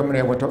went to Germany,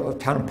 I went to a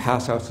town of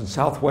Passau in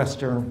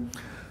southwestern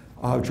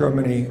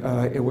Germany.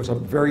 It was a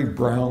very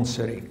brown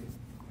city,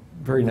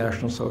 very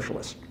National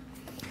Socialist.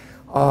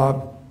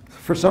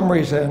 For some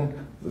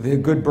reason, the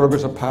good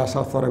burghers of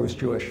Passau thought I was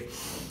Jewish.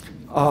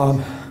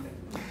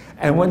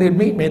 And when they'd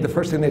meet me, the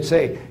first thing they'd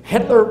say,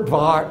 Hitler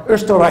war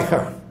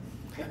Österreicher.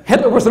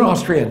 Hitler was an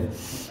Austrian.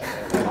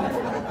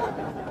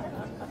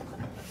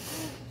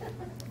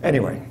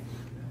 Anyway,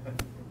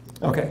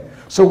 okay,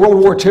 so World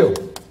War II.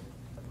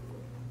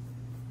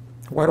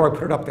 Why do I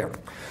put it up there?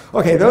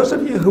 Okay, those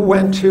of you who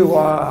went to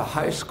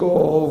high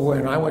school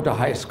when I went to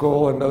high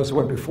school, and those who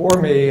went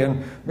before me,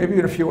 and maybe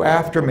even a few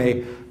after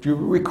me, do you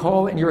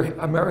recall in your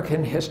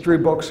American history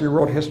books, or your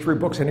world history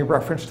books, any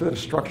reference to the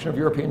destruction of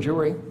European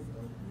Jewry?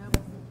 No.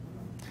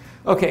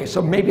 Okay,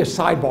 so maybe a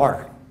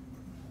sidebar.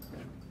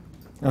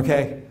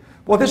 Okay,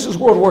 well, this is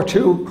World War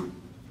II.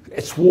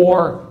 It's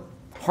war.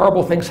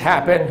 Horrible things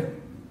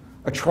happen.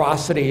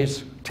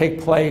 Atrocities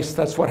take place.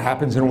 That's what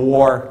happens in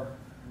war.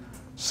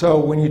 So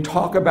when you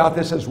talk about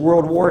this as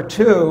World War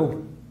II,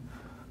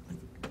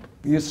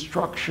 the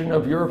destruction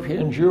of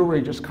European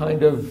Jewry just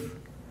kind of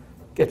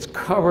gets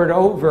covered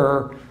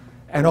over,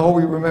 and all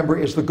we remember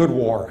is the good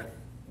war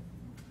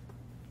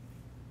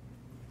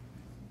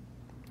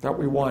that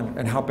we won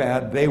and how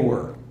bad they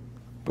were.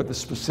 But the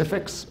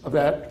specifics of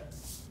that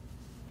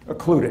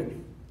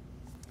occluded.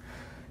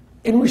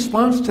 In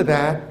response to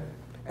that,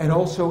 and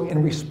also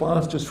in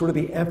response to sort of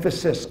the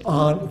emphasis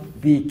on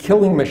the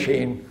killing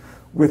machine,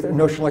 with a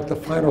notion like the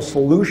final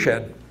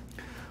solution,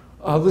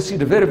 Lucy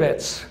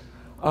Davidovitz,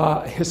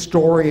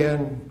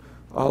 historian,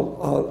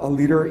 a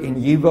leader in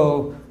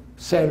YIVO,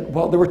 said,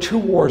 well, there were two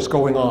wars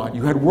going on.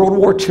 You had World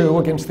War II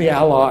against the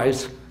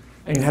Allies,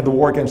 and you had the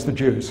war against the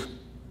Jews.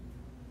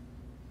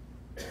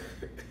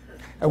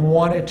 And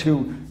wanted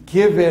to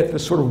give it the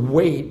sort of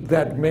weight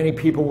that many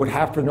people would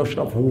have for the notion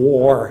of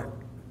war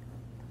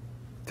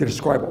to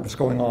describe what was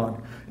going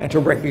on, and to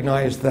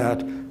recognize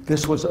that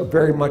this was a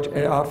very much,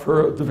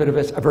 for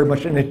Davidovitz, a very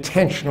much an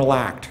intentional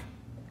act.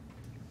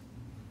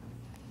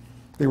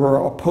 They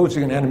were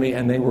opposing an enemy,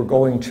 and they were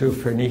going to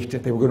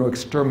vernichten. They were going to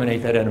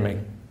exterminate that enemy.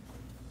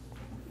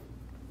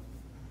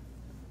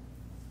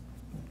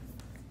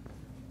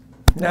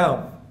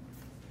 Now,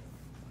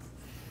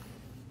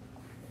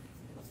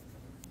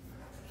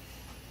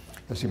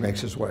 as he makes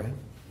his way,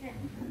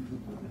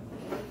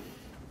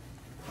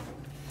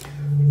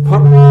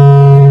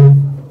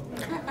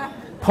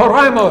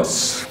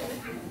 Poramos.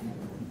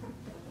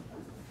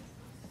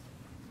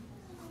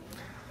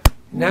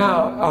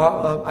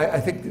 Now, I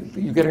think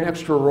you get an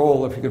extra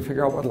roll if you can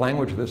figure out what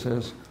language this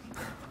is,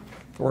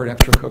 or an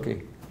extra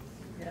cookie.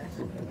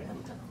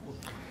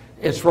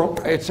 It's from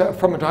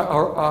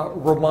a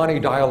Romani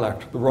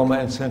dialect, the Roma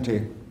and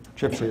Sinti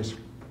gypsies.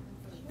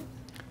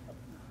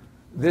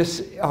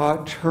 This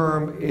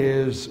term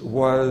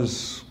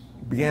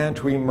began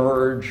to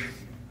emerge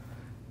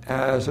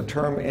as a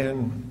term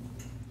in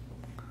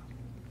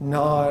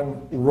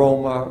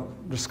non-Roma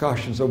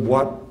discussions of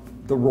what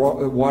the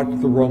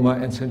Roma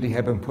and Sinti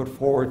have been put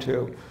forward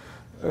to.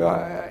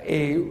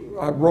 A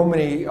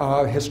Romani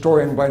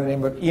historian by the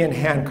name of Ian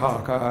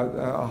Hancock,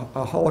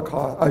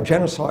 a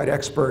genocide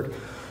expert,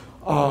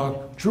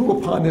 drew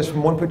upon this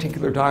from one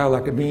particular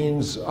dialect. It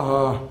means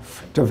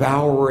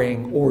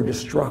devouring or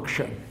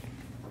destruction.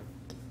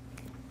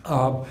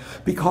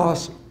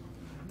 Because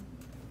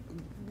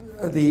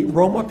the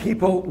Roma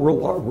people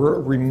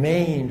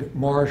remained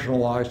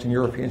marginalized in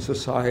European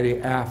society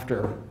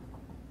after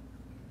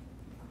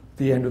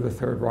the end of the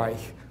Third Reich,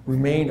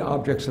 remained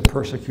objects of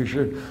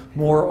persecution.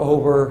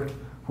 Moreover,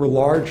 were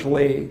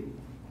largely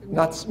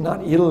not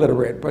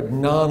illiterate, but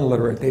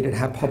non-literate. They didn't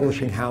have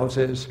publishing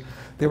houses.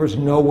 There was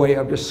no way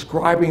of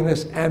describing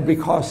this, and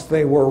because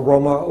they were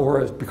Roma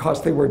or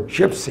because they were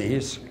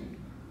gypsies,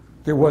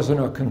 there wasn't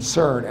a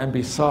concern, and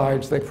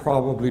besides, they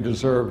probably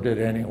deserved it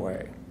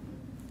anyway.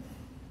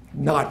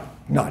 Not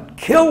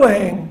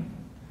killing,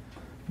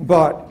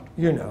 but,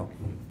 you know.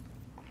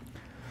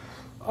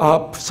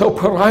 So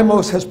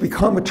paraimos has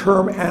become a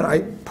term, and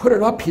I put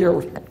it up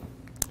here,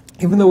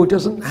 even though it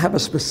doesn't have a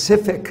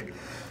specific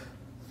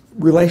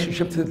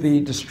relationship to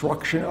the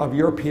destruction of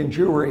European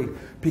Jewry,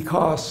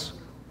 because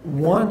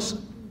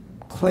once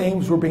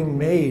claims were being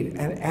made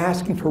and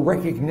asking for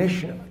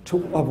recognition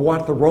of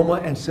what the Roma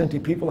and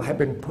Sinti people had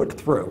been put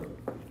through,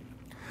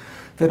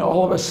 then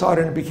all of a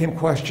sudden it became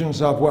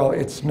questions of, well,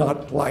 it's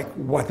not like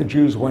what the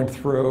Jews went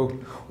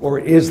through, or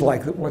it is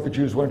like what the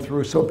Jews went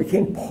through. So it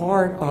became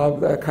part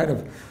of the kind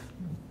of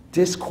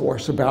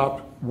discourse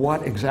about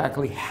what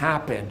exactly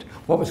happened,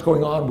 what was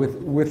going on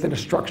with the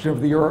destruction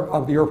of the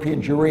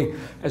European Jewry,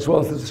 as well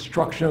as the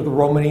destruction of the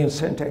Romani and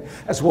Sinti,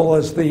 as well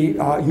as the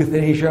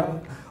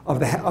euthanasia of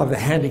the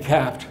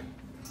handicapped,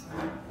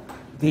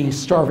 the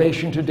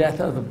starvation to death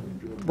of the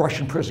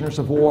Russian prisoners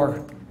of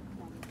war.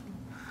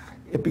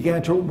 It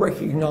began to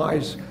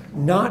recognize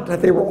not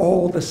that they were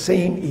all the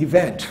same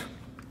event,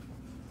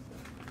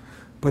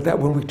 but that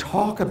when we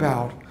talk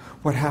about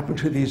what happened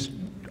to these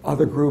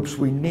other groups,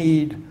 we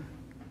need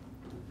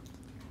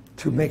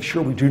to make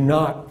sure we do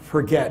not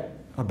forget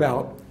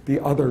about the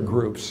other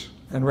groups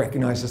and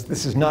recognize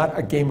this is not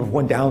a game of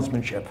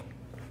one-downsmanship.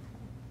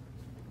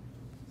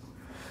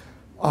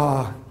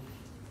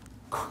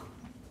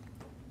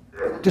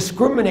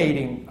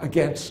 Discriminating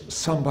against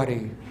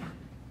somebody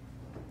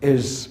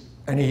is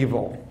an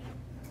evil.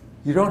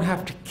 You don't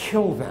have to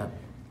kill them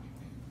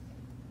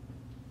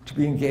to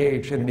be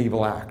engaged in an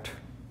evil act.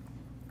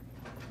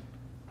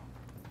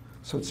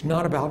 So it's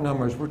not about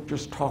numbers. We're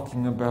just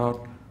talking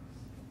about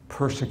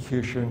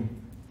persecution,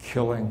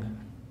 killing,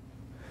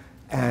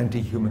 and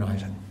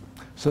dehumanizing.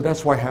 So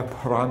that's why I have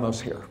paraimos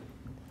here.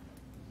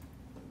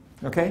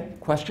 Okay,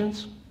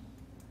 questions?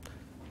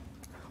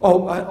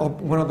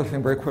 One other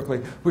thing very quickly,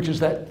 which is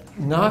that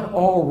not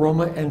all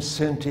Roma and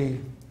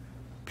Sinti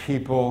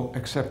people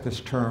accept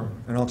this term,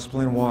 and I'll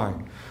explain why.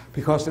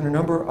 Because in a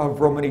number of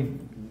Romani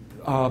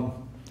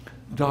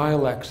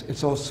dialects,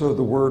 it's also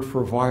the word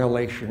for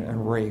violation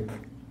and rape.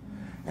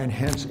 And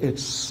hence,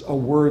 it's a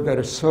word that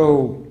is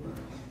so,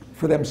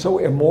 for them, so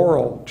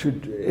immoral,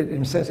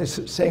 in a sense,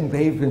 it's saying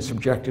they've been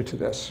subjected to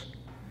this.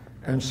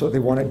 And so they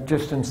want to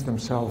distance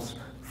themselves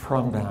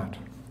from that.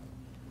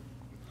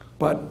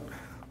 But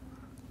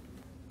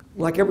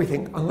like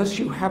everything, unless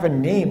you have a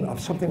name of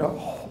something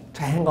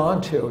to hang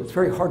on to, it's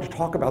very hard to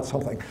talk about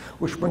something,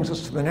 which brings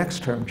us to the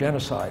next term,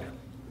 genocide.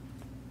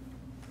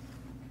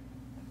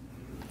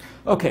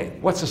 Okay,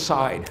 what's a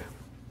side?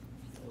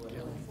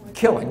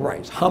 Killing,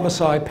 right.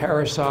 Homicide,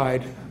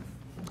 parricide.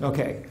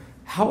 Okay,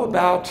 how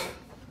about,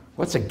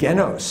 what's a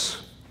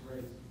genos?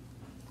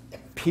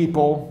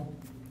 People.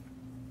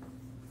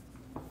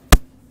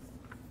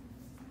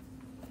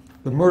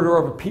 The murder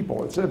of a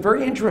people. It's a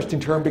very interesting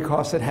term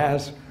because it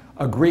has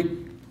a Greek,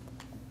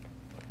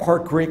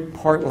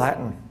 part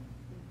Latin.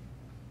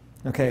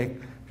 Okay,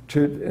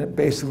 to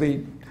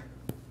basically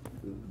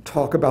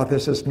talk about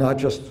this as not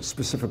just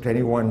specific to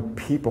any one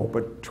people,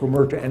 but to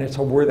emerge, and it's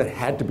a word that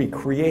had to be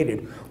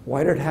created.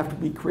 Why did it have to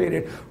be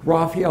created?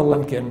 Raphael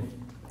Lemkin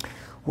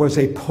was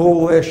a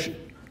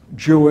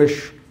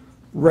Polish-Jewish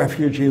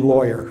refugee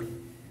lawyer.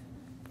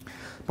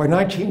 By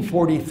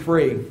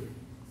 1943,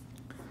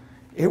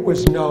 it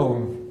was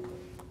known,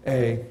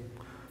 A,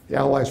 the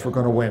Allies were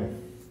going to win.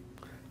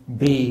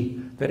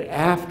 B, that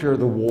after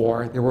the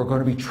war, there were going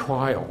to be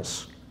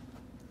trials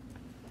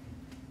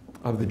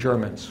of the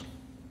Germans.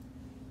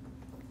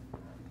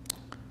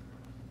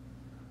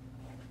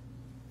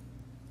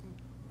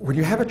 When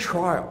you have a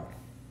trial,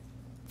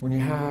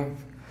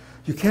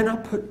 you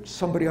cannot put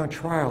somebody on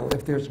trial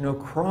if there's no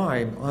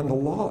crime on the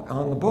law,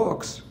 on the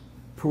books,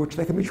 for which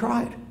they can be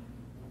tried.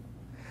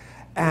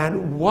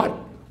 And what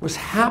was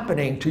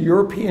happening to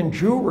European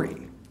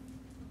Jewry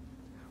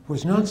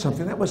was not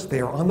something that was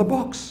there on the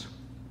books.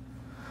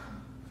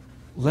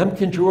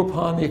 Lemkin drew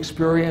upon the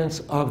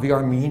experience of the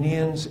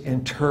Armenians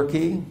in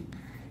Turkey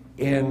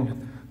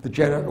in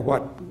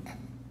what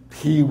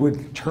he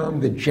would term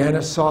the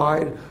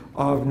genocide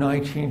of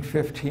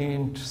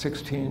 1915 to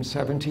 16,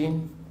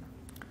 17.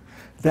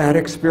 That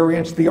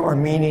experience, the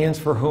Armenians,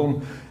 for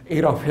whom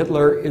Adolf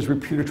Hitler is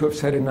reputed to have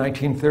said in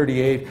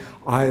 1938,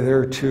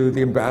 either to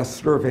the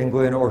ambassador of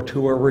England or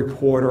to a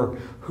reporter,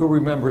 who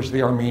remembers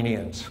the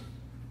Armenians?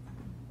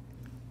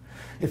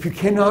 If you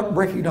cannot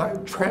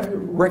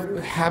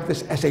have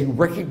this as a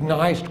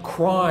recognized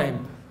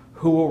crime,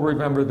 who will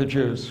remember the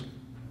Jews?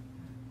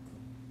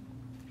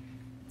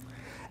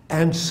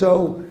 And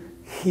so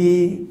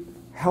he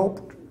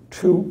helped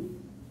to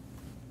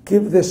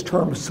give this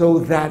term so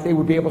that they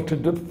would be able to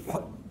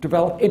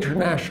develop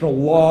international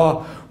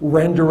law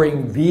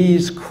rendering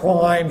these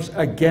crimes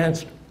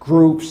against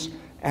groups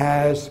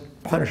as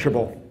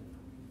punishable.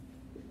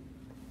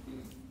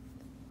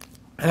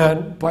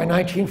 And by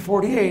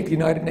 1948, the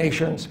United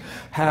Nations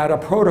had a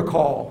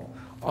protocol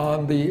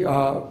on the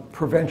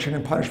prevention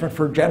and punishment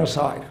for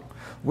genocide,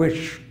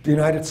 which the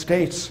United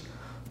States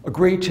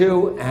agreed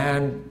to,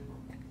 and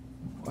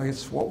I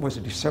guess, what was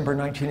it, December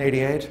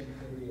 1988?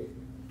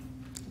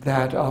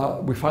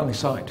 That we finally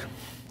signed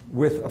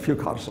with a few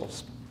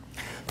codicils.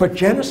 But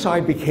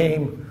genocide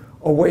became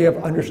a way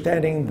of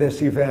understanding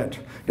this event.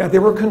 Now,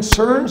 there were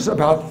concerns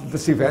about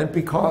this event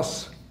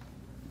because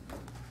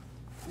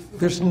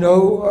there's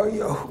no,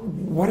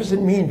 what does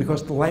it mean?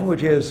 Because the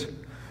language is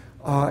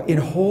in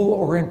whole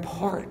or in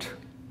part.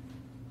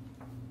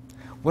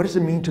 What does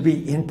it mean to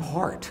be in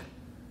part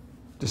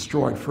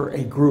destroyed for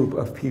a group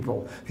of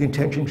people? The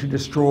intention to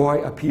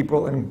destroy a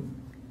people in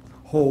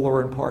whole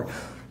or in part.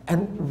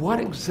 And what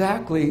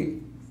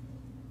exactly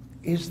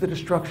is the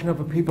destruction of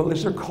a people?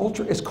 Is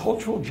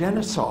cultural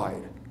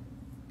genocide?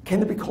 Can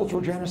there be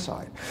cultural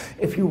genocide?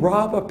 If you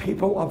rob a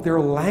people of their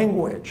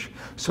language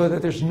so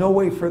that there's no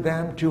way for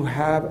them to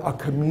have a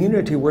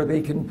community where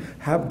they can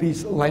have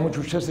these language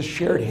which has a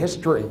shared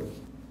history,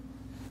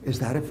 is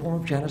that a form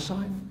of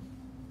genocide?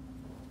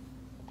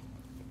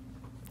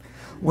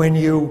 When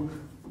you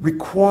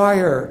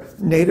require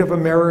Native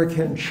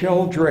American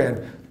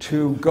children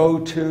to go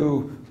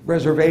to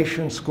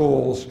reservation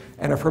schools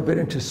and are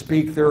forbidden to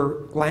speak their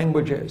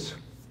languages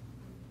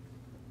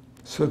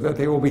so that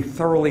they will be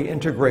thoroughly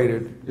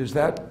integrated, is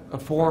that a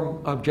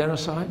form of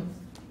genocide?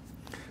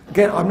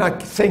 Again, I'm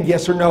not saying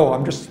yes or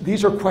no.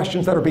 These are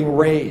questions that are being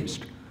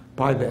raised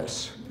by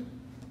this.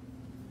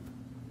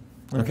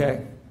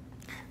 Okay?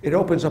 It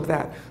opens up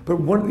that. But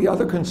one of the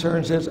other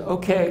concerns is,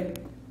 okay,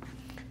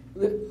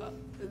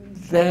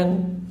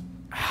 then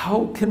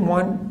how can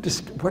one,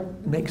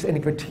 what makes any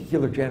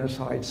particular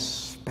genocide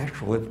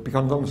special? It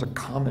becomes almost a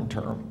common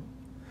term.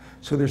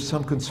 So there's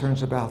some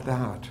concerns about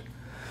that,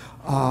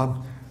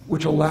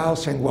 which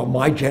allows saying, well,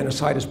 my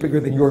genocide is bigger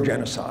than your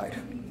genocide.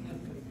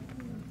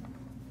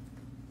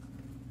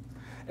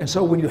 And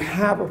so when you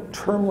have a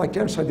term like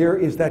genocide, there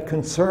is that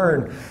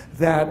concern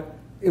that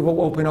it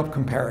will open up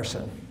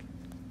comparison,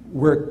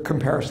 where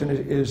comparison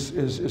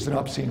is an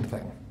obscene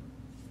thing.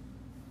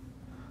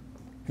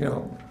 You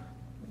know,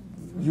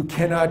 you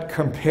cannot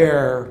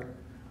compare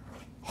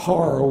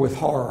horror with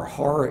horror.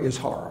 Horror is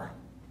horror.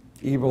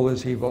 Evil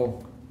is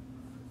evil.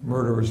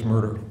 Murder is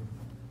murder.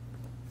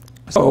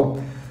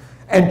 So,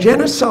 and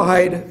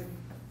genocide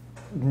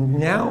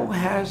now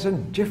has a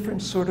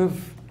different sort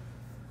of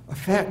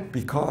effect,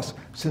 because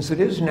since it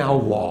is now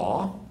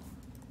law,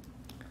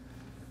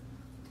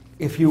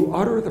 if you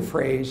utter the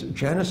phrase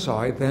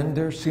genocide, then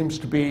there seems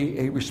to be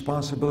a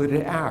responsibility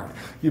to act.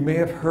 You may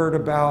have heard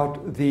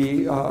about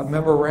the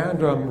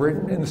memorandum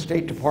written in the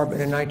State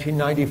Department in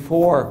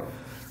 1994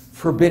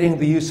 forbidding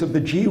the use of the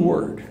G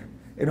word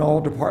in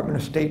all Department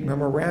of State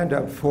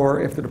memoranda,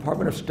 for if the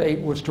Department of State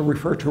was to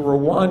refer to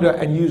Rwanda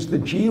and use the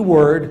G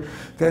word,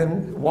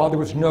 then while there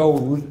was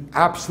no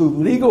absolute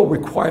legal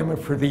requirement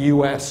for the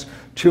US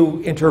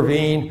to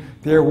intervene,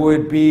 there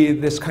would be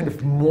this kind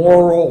of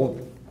moral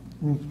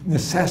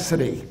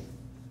necessity.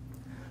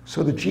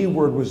 So the G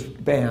word was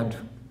banned.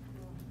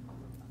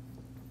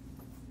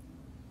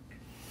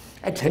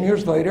 And 10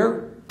 years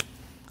later,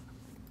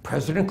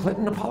 President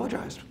Clinton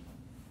apologized.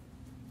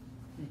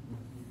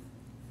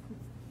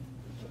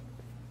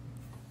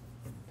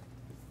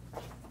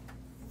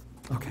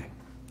 Okay,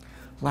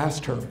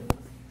 last term.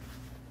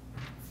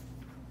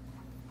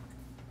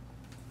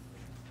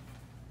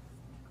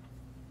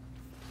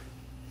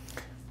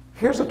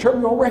 Here's a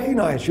term you'll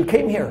recognize. You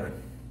came here.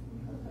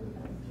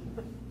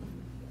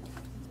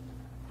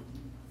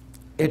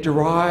 It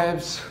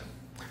derives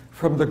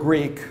from the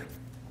Greek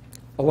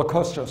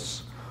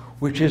Holocaustos,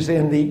 which is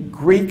in the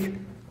Greek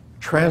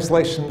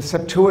translation, the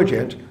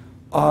Septuagint,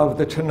 of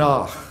the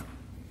Tanakh.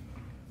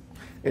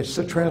 It's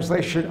the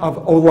translation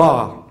of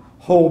olah,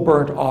 whole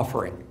burnt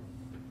offering.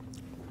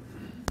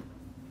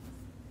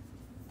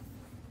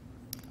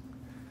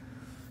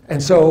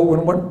 And so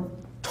when one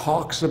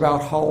talks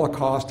about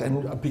Holocaust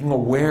and being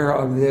aware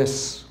of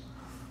this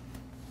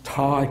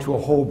tie to a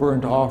whole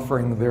burnt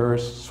offering,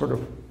 there's sort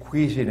of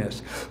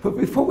queasiness. But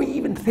before we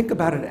even think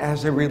about it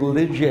as a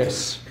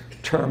religious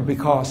term,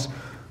 because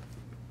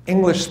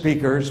English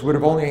speakers would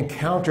have only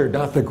encountered,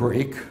 not the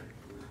Greek,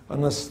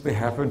 unless they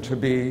happen to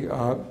be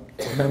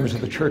members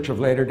of the Church of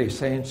Latter-day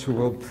Saints who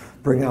will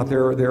bring out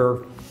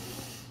their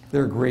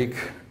Greek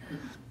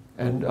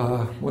and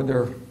when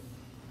they're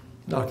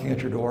knocking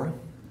at your door.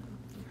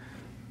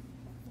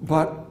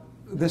 But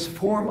this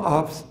form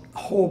of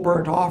whole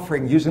burnt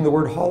offering, using the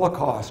word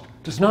Holocaust,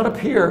 does not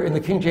appear in the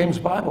King James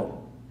Bible.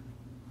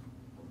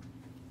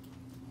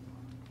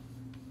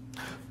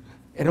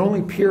 It only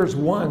appears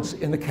once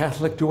in the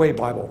Catholic Douay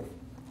Bible.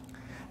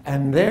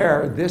 And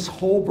there, this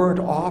whole burnt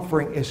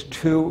offering is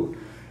to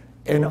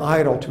an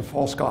idol, to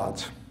false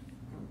gods.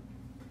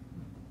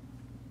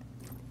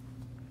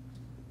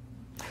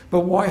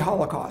 But why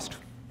Holocaust?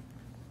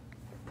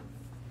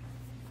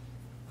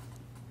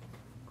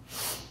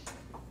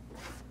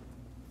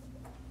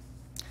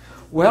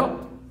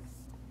 Well,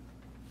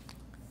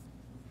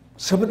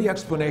 some of the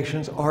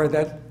explanations are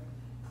that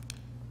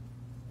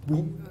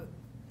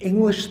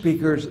English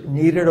speakers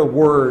needed a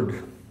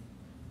word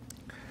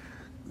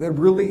that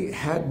really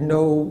had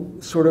no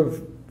sort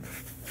of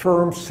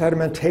firm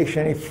sedimentation,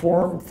 any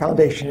firm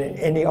foundation in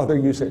any other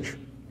usage.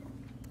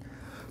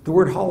 The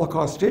word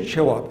Holocaust did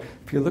show up.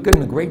 If you look at it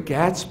in The Great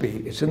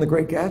Gatsby, it's in The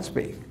Great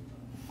Gatsby.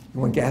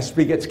 When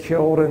Gatsby gets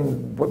killed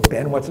and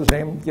what's his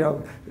name,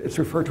 it's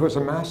referred to as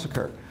a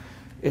massacre.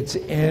 It's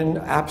in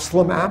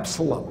Absalom,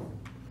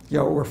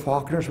 where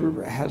Faulkner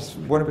has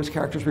one of his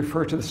characters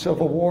refer to the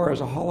Civil War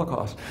as a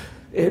Holocaust.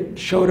 It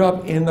showed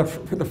up in the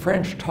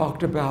French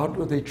talked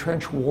about the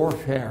trench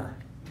warfare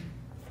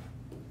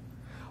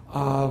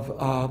of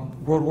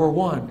World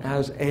War I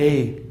as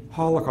a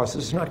Holocaust.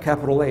 This is not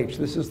capital H.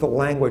 This is the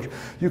language.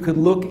 You could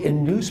look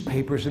in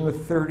newspapers in the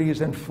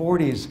 30s and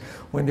 40s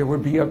when there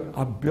would be a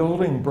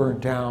building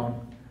burnt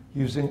down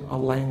using a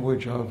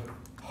language of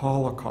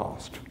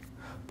Holocaust.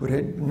 But it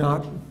had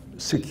not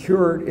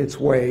secured its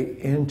way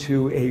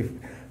into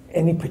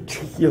any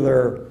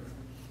particular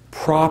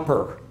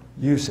proper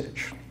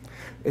usage.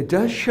 It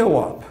does show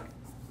up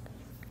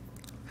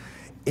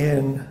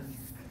in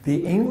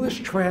the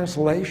English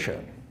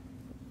translation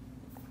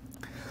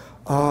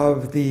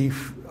of the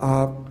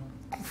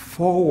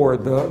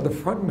forward, the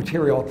front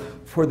material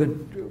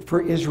for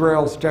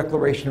Israel's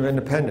Declaration of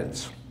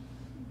Independence.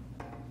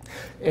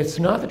 It's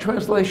not the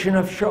translation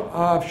of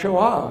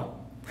Shoah.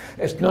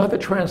 It's not the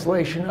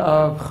translation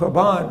of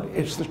Chaban.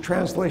 It's the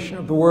translation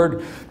of the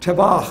word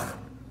tevach,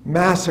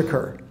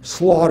 massacre,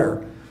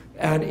 slaughter.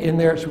 And in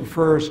there it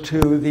refers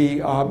to the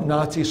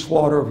Nazi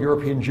slaughter of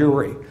European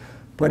Jewry.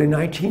 But in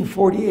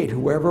 1948,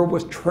 whoever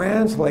was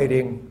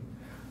translating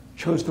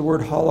chose the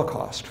word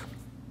Holocaust.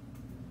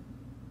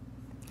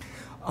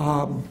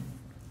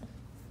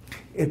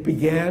 It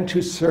began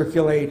to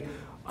circulate.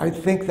 I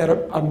think that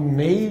a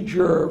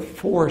major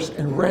force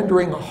in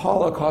rendering the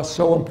Holocaust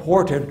so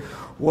important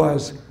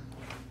was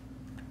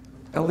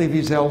Elie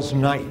Wiesel's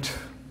Night.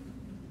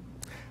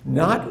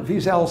 Not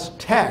Wiesel's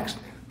text.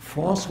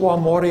 Francois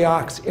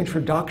Mauriac's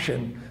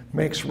introduction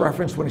makes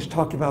reference when he's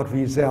talking about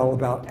Wiesel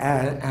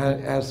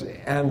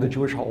and the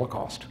Jewish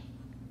Holocaust.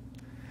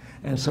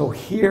 And so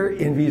here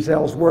in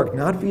Wiesel's work,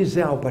 not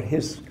Wiesel, but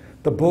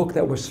the book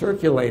that was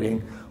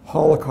circulating,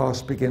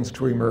 Holocaust begins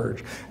to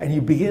emerge. And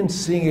you begin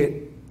seeing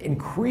it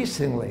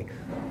increasingly,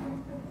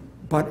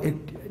 but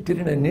it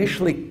didn't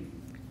initially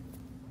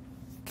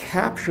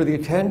capture the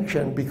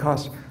attention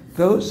because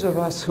those of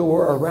us who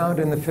were around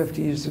in the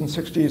 50s and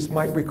 60s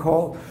might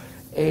recall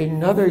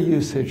another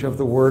usage of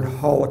the word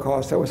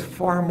Holocaust that was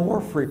far more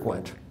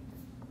frequent.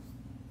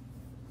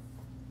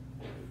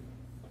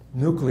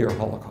 Nuclear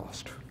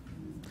Holocaust.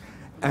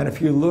 And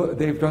if you look,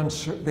 they've done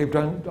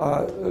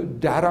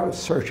data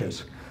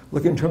searches.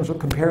 Look in terms of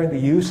comparing the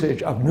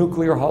usage of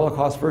nuclear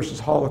Holocaust versus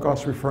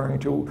Holocaust referring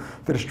to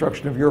the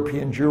destruction of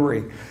European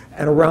Jewry.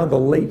 And around the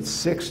late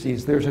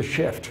 60s, there's a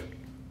shift.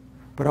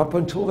 But up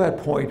until that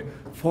point,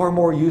 far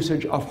more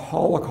usage of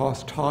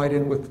Holocaust tied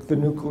in with the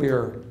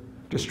nuclear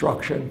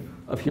destruction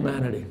of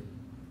humanity.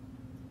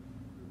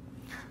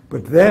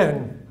 But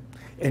then,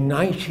 in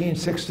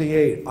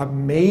 1968, a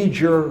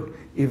major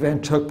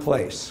event took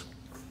place.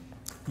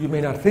 You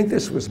may not think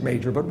this was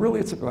major, but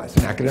really as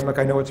an academic,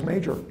 I know it's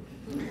major.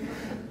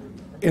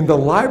 In the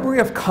Library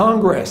of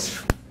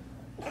Congress,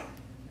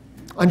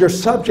 under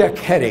subject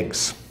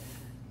headings,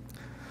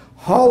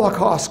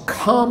 Holocaust,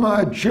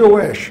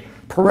 Jewish,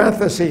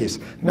 parentheses,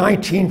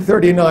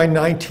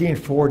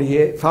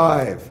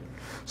 1939-1945.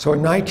 So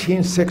in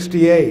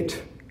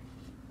 1968,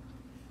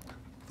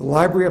 the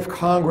Library of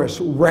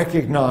Congress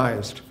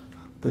recognized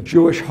the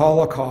Jewish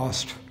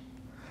Holocaust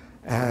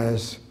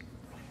as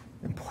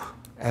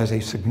a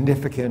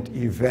significant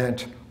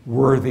event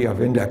worthy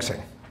of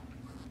indexing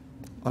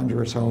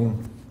under its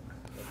own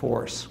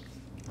force.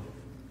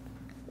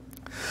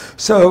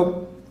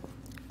 So,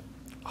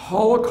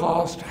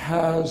 Holocaust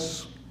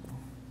has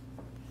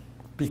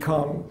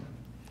become,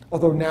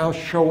 although now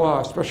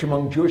Shoah, especially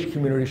among Jewish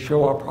communities,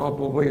 Shoah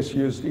probably is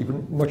used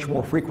even much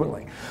more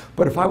frequently.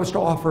 But if I was to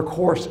offer a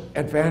course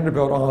at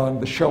Vanderbilt on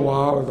the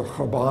Shoah or the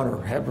Chaban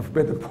or heaven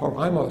forbid the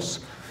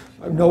Pormimos,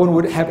 no one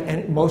would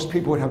have, most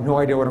people would have no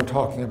idea what I'm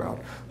talking about.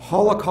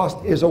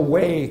 Holocaust is a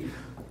way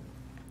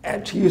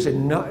and to use it,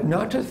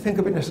 not to think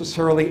of it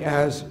necessarily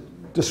as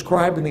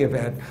describing the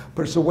event,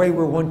 but it's a way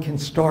where one can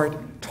start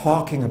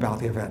talking about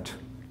the event.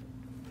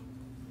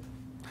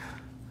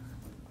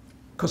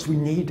 Because we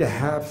need to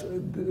have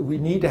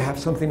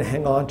something to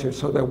hang on to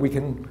so that we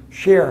can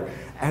share.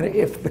 And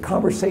if the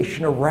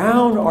conversation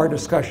around our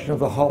discussion of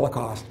the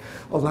Holocaust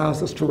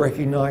allows us to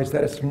recognize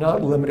that it's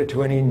not limited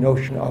to any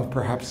notion of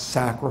perhaps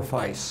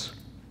sacrifice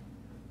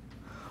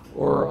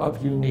or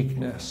of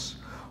uniqueness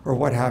or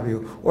what have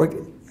you,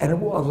 and it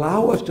will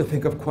allow us to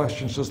think of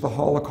questions: does the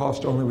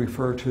Holocaust only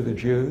refer to the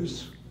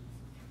Jews?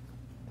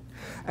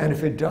 And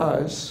if it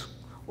does,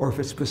 or if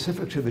it's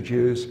specific to the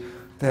Jews,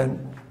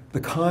 then the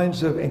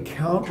kinds of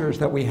encounters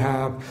that we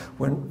have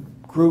when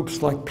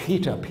groups like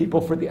PETA, People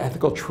for the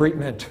Ethical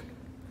Treatment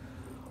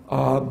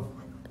of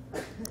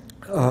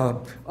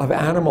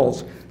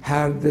Animals,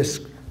 had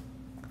this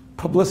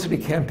publicity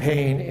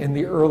campaign in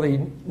the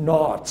early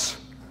noughts,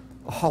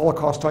 a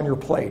Holocaust on Your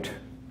Plate,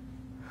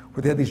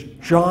 where they had these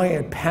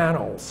giant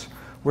panels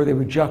where they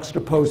would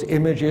juxtapose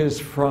images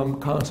from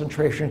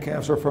concentration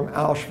camps or from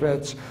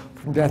Auschwitz,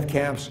 from death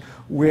camps,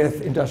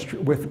 with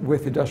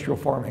industrial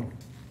farming.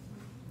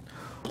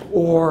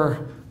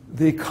 Or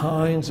the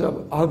kinds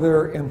of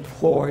other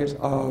employs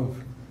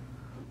of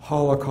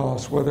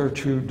Holocaust, whether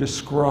to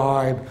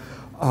describe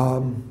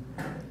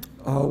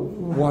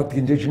what the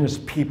indigenous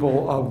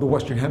people of the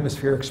Western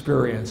Hemisphere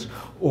experience,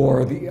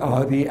 or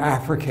the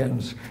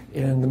Africans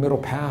in the Middle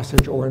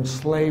Passage or in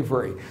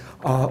slavery,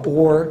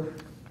 or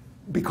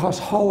because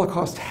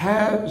Holocaust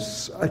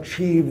has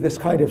achieved this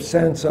kind of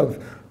sense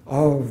of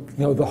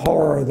the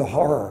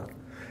horror,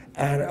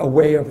 and a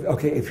way of,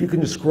 okay, if you can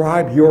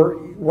describe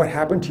what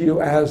happened to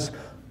you as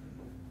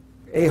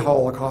a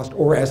Holocaust,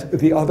 or as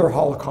the other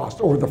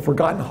Holocaust, or the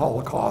forgotten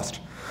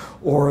Holocaust,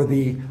 or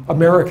the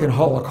American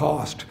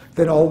Holocaust,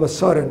 then all of a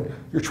sudden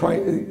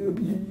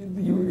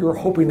you're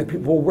hoping that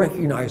people will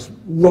recognize,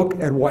 look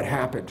at what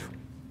happened.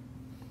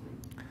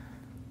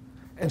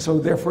 And so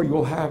therefore you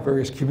will have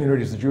various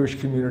communities, the Jewish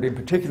community in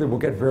particular will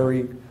get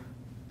very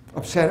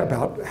upset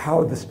about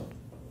how this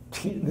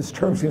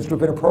term seems to have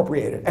been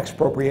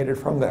expropriated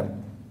from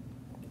them.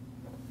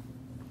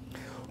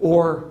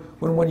 Or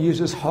when one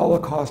uses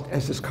Holocaust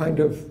as this kind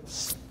of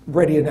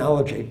ready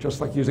analogy,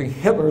 just like using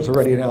Hitler as a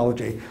ready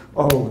analogy.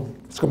 Oh,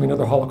 it's going to be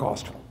another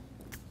Holocaust.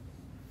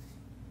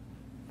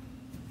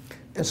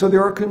 And so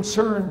there are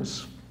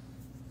concerns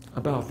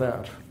about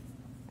that.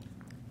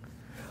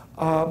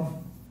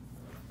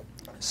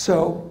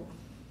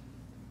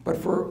 But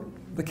for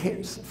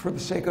the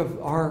sake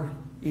of our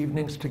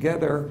evenings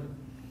together,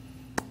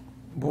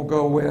 we'll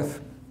go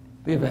with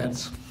the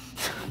events.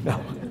 No.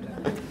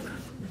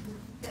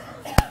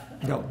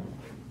 No.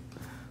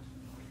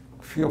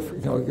 Feel free,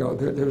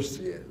 there's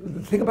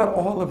think about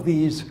all of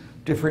these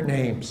different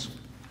names.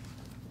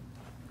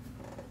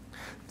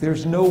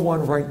 There's no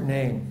one right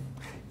name.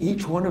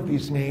 Each one of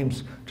these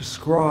names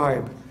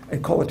describe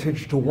and call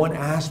attention to one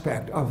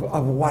aspect of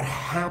what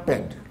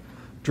happened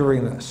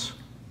during this.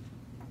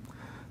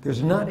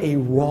 There's not a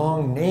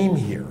wrong name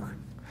here.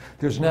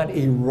 There's not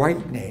a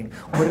right name.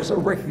 What is a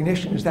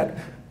recognition is that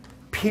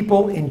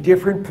people in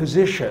different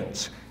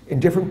positions,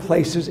 in different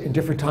places, in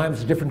different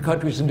times, in different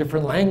countries, in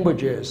different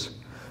languages,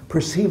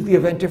 perceive the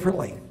event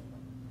differently.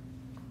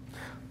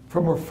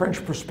 From a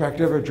French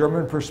perspective, a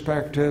German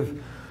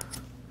perspective,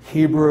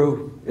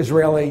 Hebrew,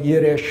 Israeli,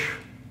 Yiddish,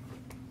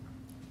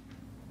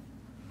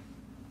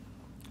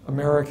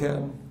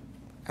 American,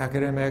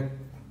 academic,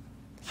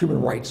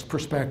 human rights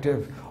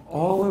perspective,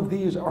 all of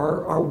these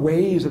are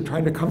ways of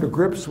trying to come to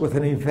grips with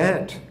an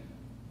event.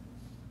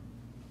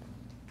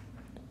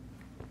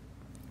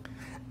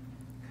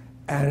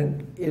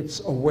 And it's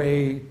a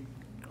way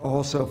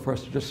also for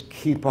us to just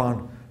keep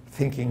on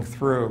thinking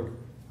through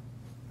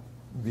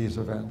these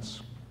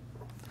events.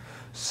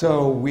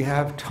 So we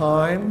have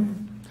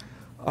time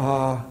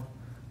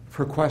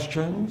for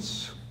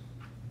questions.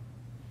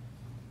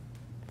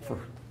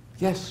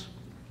 Yes?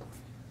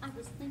 I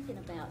was thinking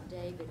about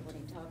David when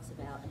he talks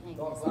about hanging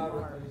his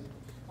harp.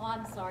 Oh,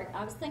 I'm sorry.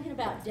 I was thinking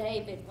about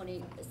David when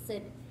he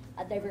said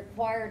they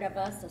required of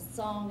us a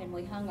song and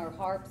we hung our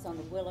harps on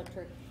the willow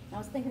tree. And I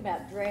was thinking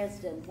about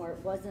Dresden, where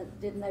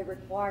didn't they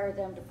require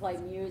them to play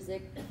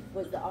music,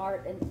 was the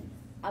art? And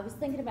I was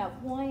thinking about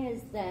why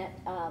is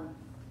that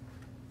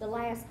The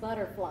Last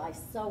Butterfly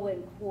so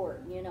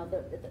important? You know,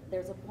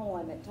 there's a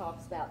poem that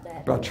talks about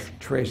that. About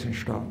tracing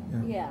stuff.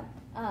 Yeah.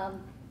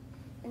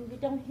 And we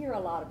don't hear a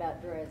lot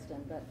about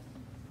Dresden, but...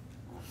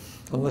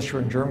 Unless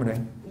you're in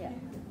Germany. Yeah.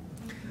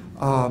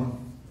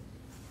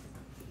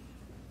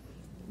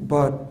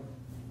 But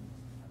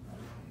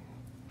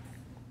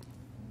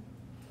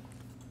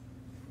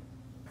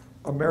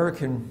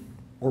American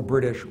or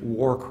British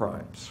war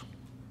crimes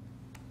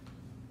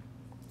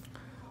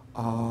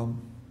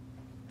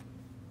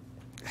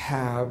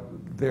have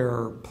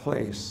their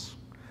place.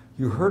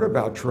 You heard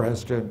about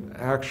Dresden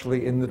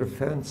actually in the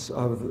defense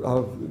of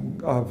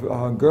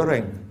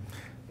Göring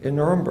in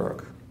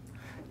Nuremberg.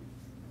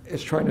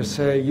 It's trying to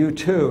say, you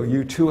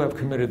too have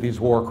committed these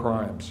war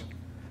crimes.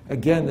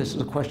 Again, this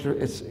is a question.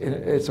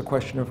 It's a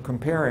question of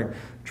comparing.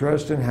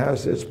 Dresden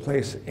has its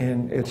place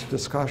in its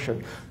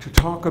discussion. To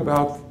talk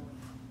about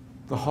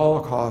the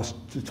Holocaust,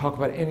 to talk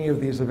about any of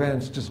these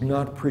events, does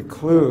not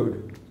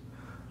preclude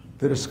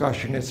the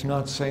discussion. It's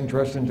not saying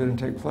Dresden didn't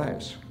take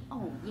place.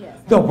 Oh, yes.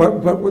 No,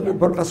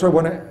 but that's what I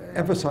want to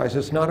emphasize.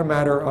 It's not a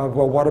matter of,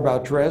 well, what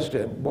about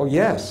Dresden? Well,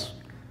 yes,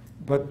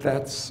 but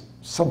that's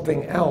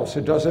something else.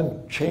 It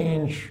doesn't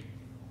change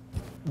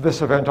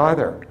this event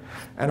either.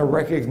 And a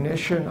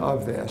recognition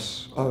of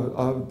this,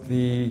 of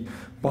the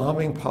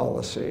bombing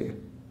policy,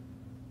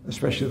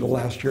 especially the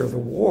last year of the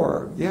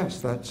war,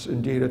 yes, that's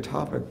indeed a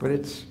topic, but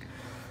it's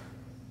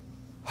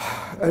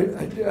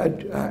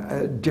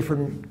a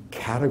different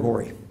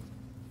category.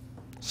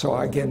 So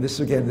again, this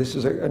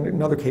is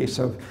another case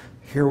of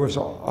here was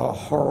a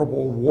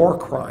horrible war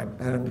crime,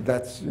 and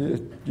that's,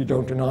 you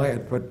don't deny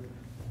it, but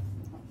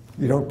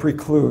you don't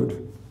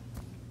preclude.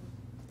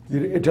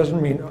 It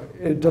doesn't mean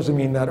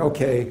that,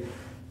 okay,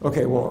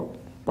 well,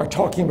 by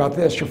talking about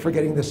this, you're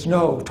forgetting this.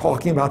 No,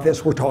 talking about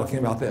this, we're talking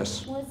about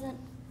this. Wasn't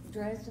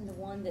Dresden the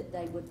one that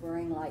they would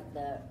bring like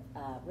the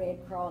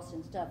Red Cross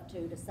and stuff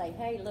to say,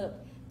 hey, look,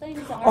 things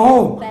aren't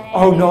as bad.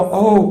 Have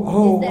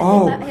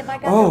I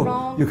got it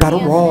wrong? You got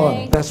it wrong.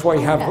 thing? That's why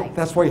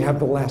you have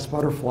the last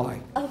butterfly.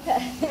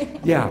 Okay.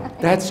 Yeah,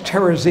 that's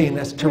Terezin.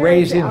 That's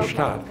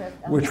Theresienstadt,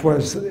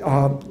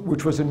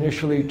 which was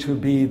initially to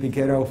be the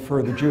ghetto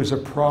for the Jews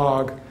of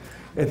Prague.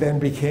 It then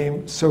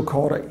became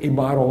so-called a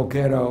model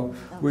ghetto,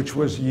 which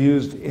was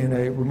used in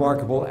a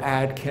remarkable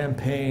ad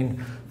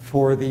campaign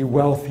for the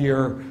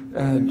wealthier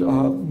and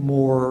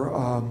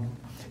more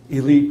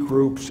elite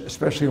groups,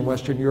 especially in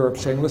Western Europe,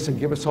 saying, listen,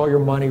 give us all your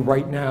money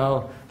right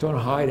now, don't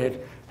hide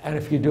it, and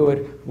if you do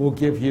it, we'll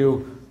give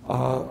you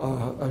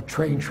a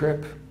train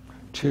trip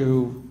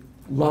to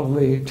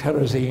lovely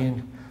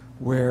Terezin,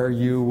 where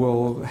you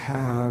will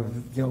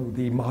have,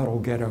 the model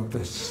ghetto,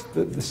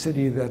 the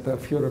city that the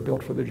Führer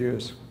built for the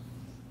Jews.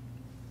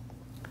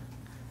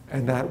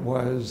 And that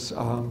was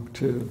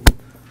to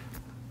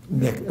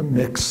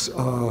mix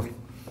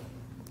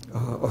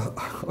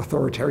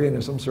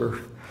authoritarianisms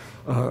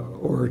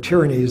or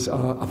tyrannies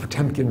of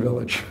Potemkin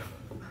village.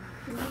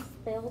 Can you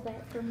spell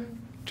that for me?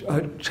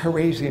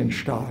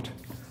 Theresienstadt,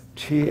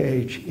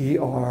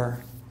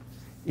 Theresienstadt.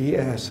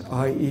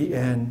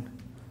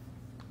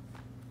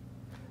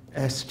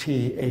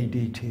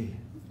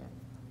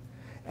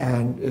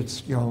 And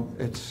it's,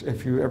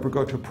 if you ever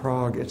go to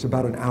Prague, it's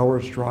about an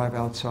hour's drive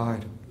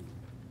outside.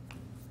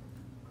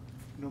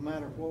 No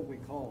matter what we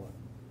call it,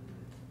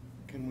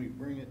 can we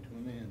bring it to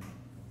an end?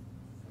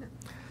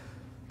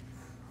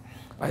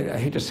 I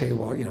hate to say,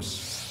 well,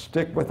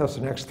 stick with us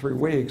the next 3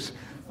 weeks.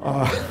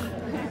 But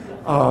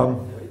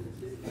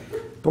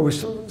we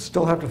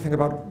still have to think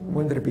about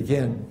when did it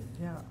begin.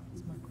 Yeah,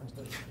 that's my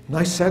question.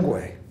 Nice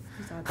segue.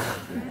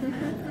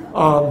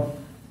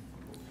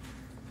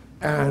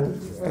 And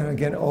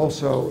again,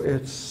 also,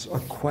 it's a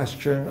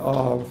question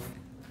of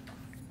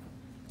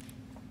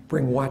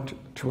bring what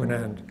to an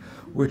end,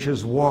 which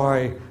is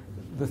why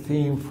the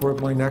theme for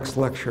my next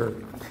lecture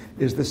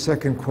is the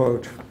second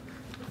quote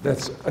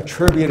that's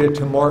attributed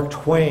to Mark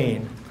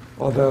Twain,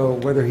 although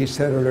whether he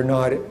said it or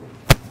not,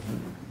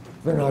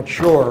 they're not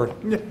sure.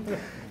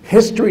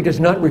 History does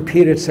not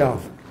repeat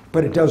itself,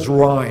 but it does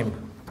rhyme.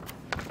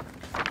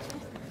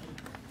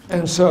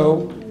 And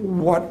so,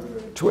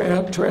 to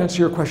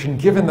answer your question,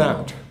 given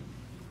that,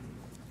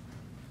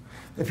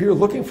 if you're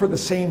looking for the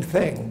same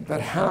thing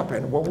that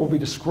happened, what we'll be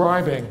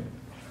describing,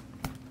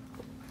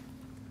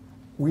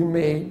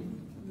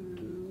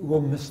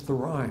 we'll miss the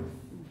rhyme.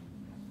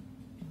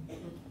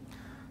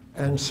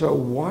 And so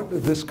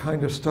what this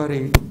kind of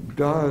study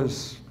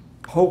does,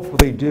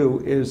 hopefully do,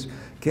 is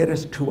get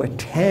us to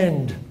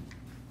attend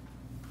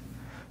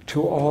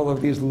to all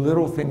of these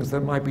little things that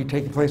might be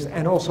taking place,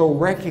 and also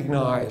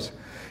recognize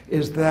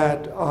is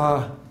that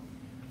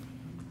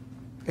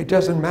it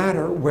doesn't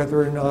matter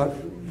whether or not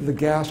the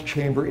gas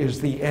chamber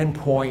is the end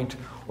point,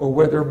 or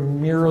whether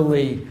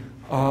merely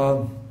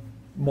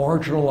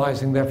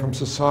marginalizing them from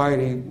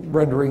society,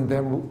 rendering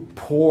them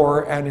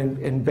poor and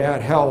in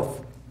bad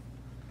health,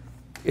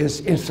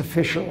 is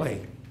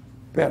insufficiently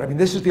bad. I mean,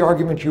 this is the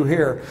argument you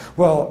hear.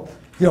 Well,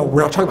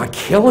 we're not talking about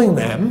killing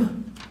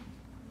them.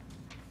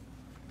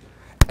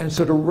 And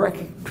so to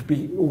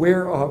be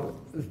aware of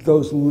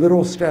those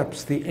little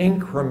steps, the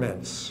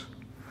increments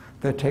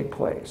that take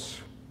place.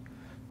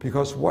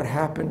 Because what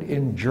happened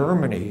in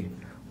Germany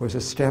was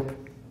a step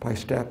by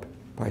step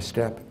by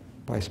step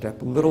by step,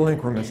 little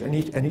increments. And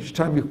each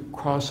time you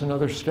cross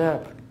another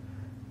step,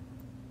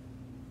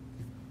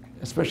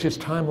 especially as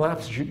time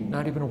lapses, you're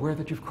not even aware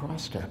that you've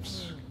crossed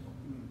steps.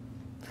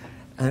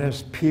 And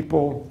as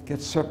people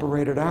get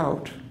separated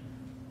out,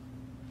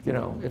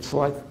 it's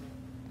like,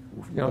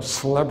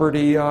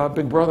 celebrity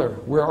Big Brother.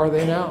 Where are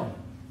they now?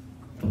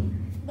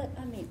 But,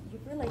 you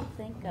really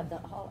think of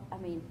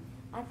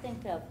I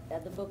think of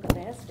the book of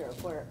Esther,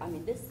 where,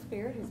 this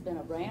spirit has been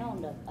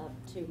around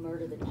to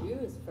murder the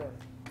Jews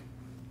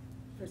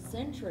for for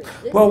centuries.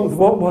 This Well, is-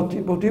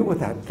 we'll deal with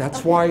that.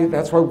 That's why we're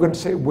going to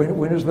say,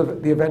 when does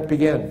the event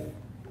begin?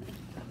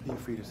 Feel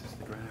free to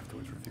stick around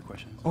afterwards for a few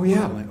questions. Oh,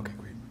 yeah. Okay,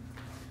 great.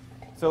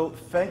 So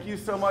thank you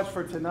so much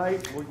for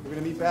tonight. We're going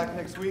to meet back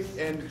next week,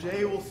 and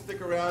Jay will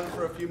stick around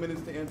for a few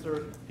minutes to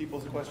answer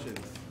people's questions.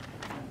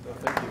 So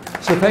thank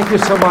you. So thank you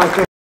so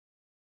much.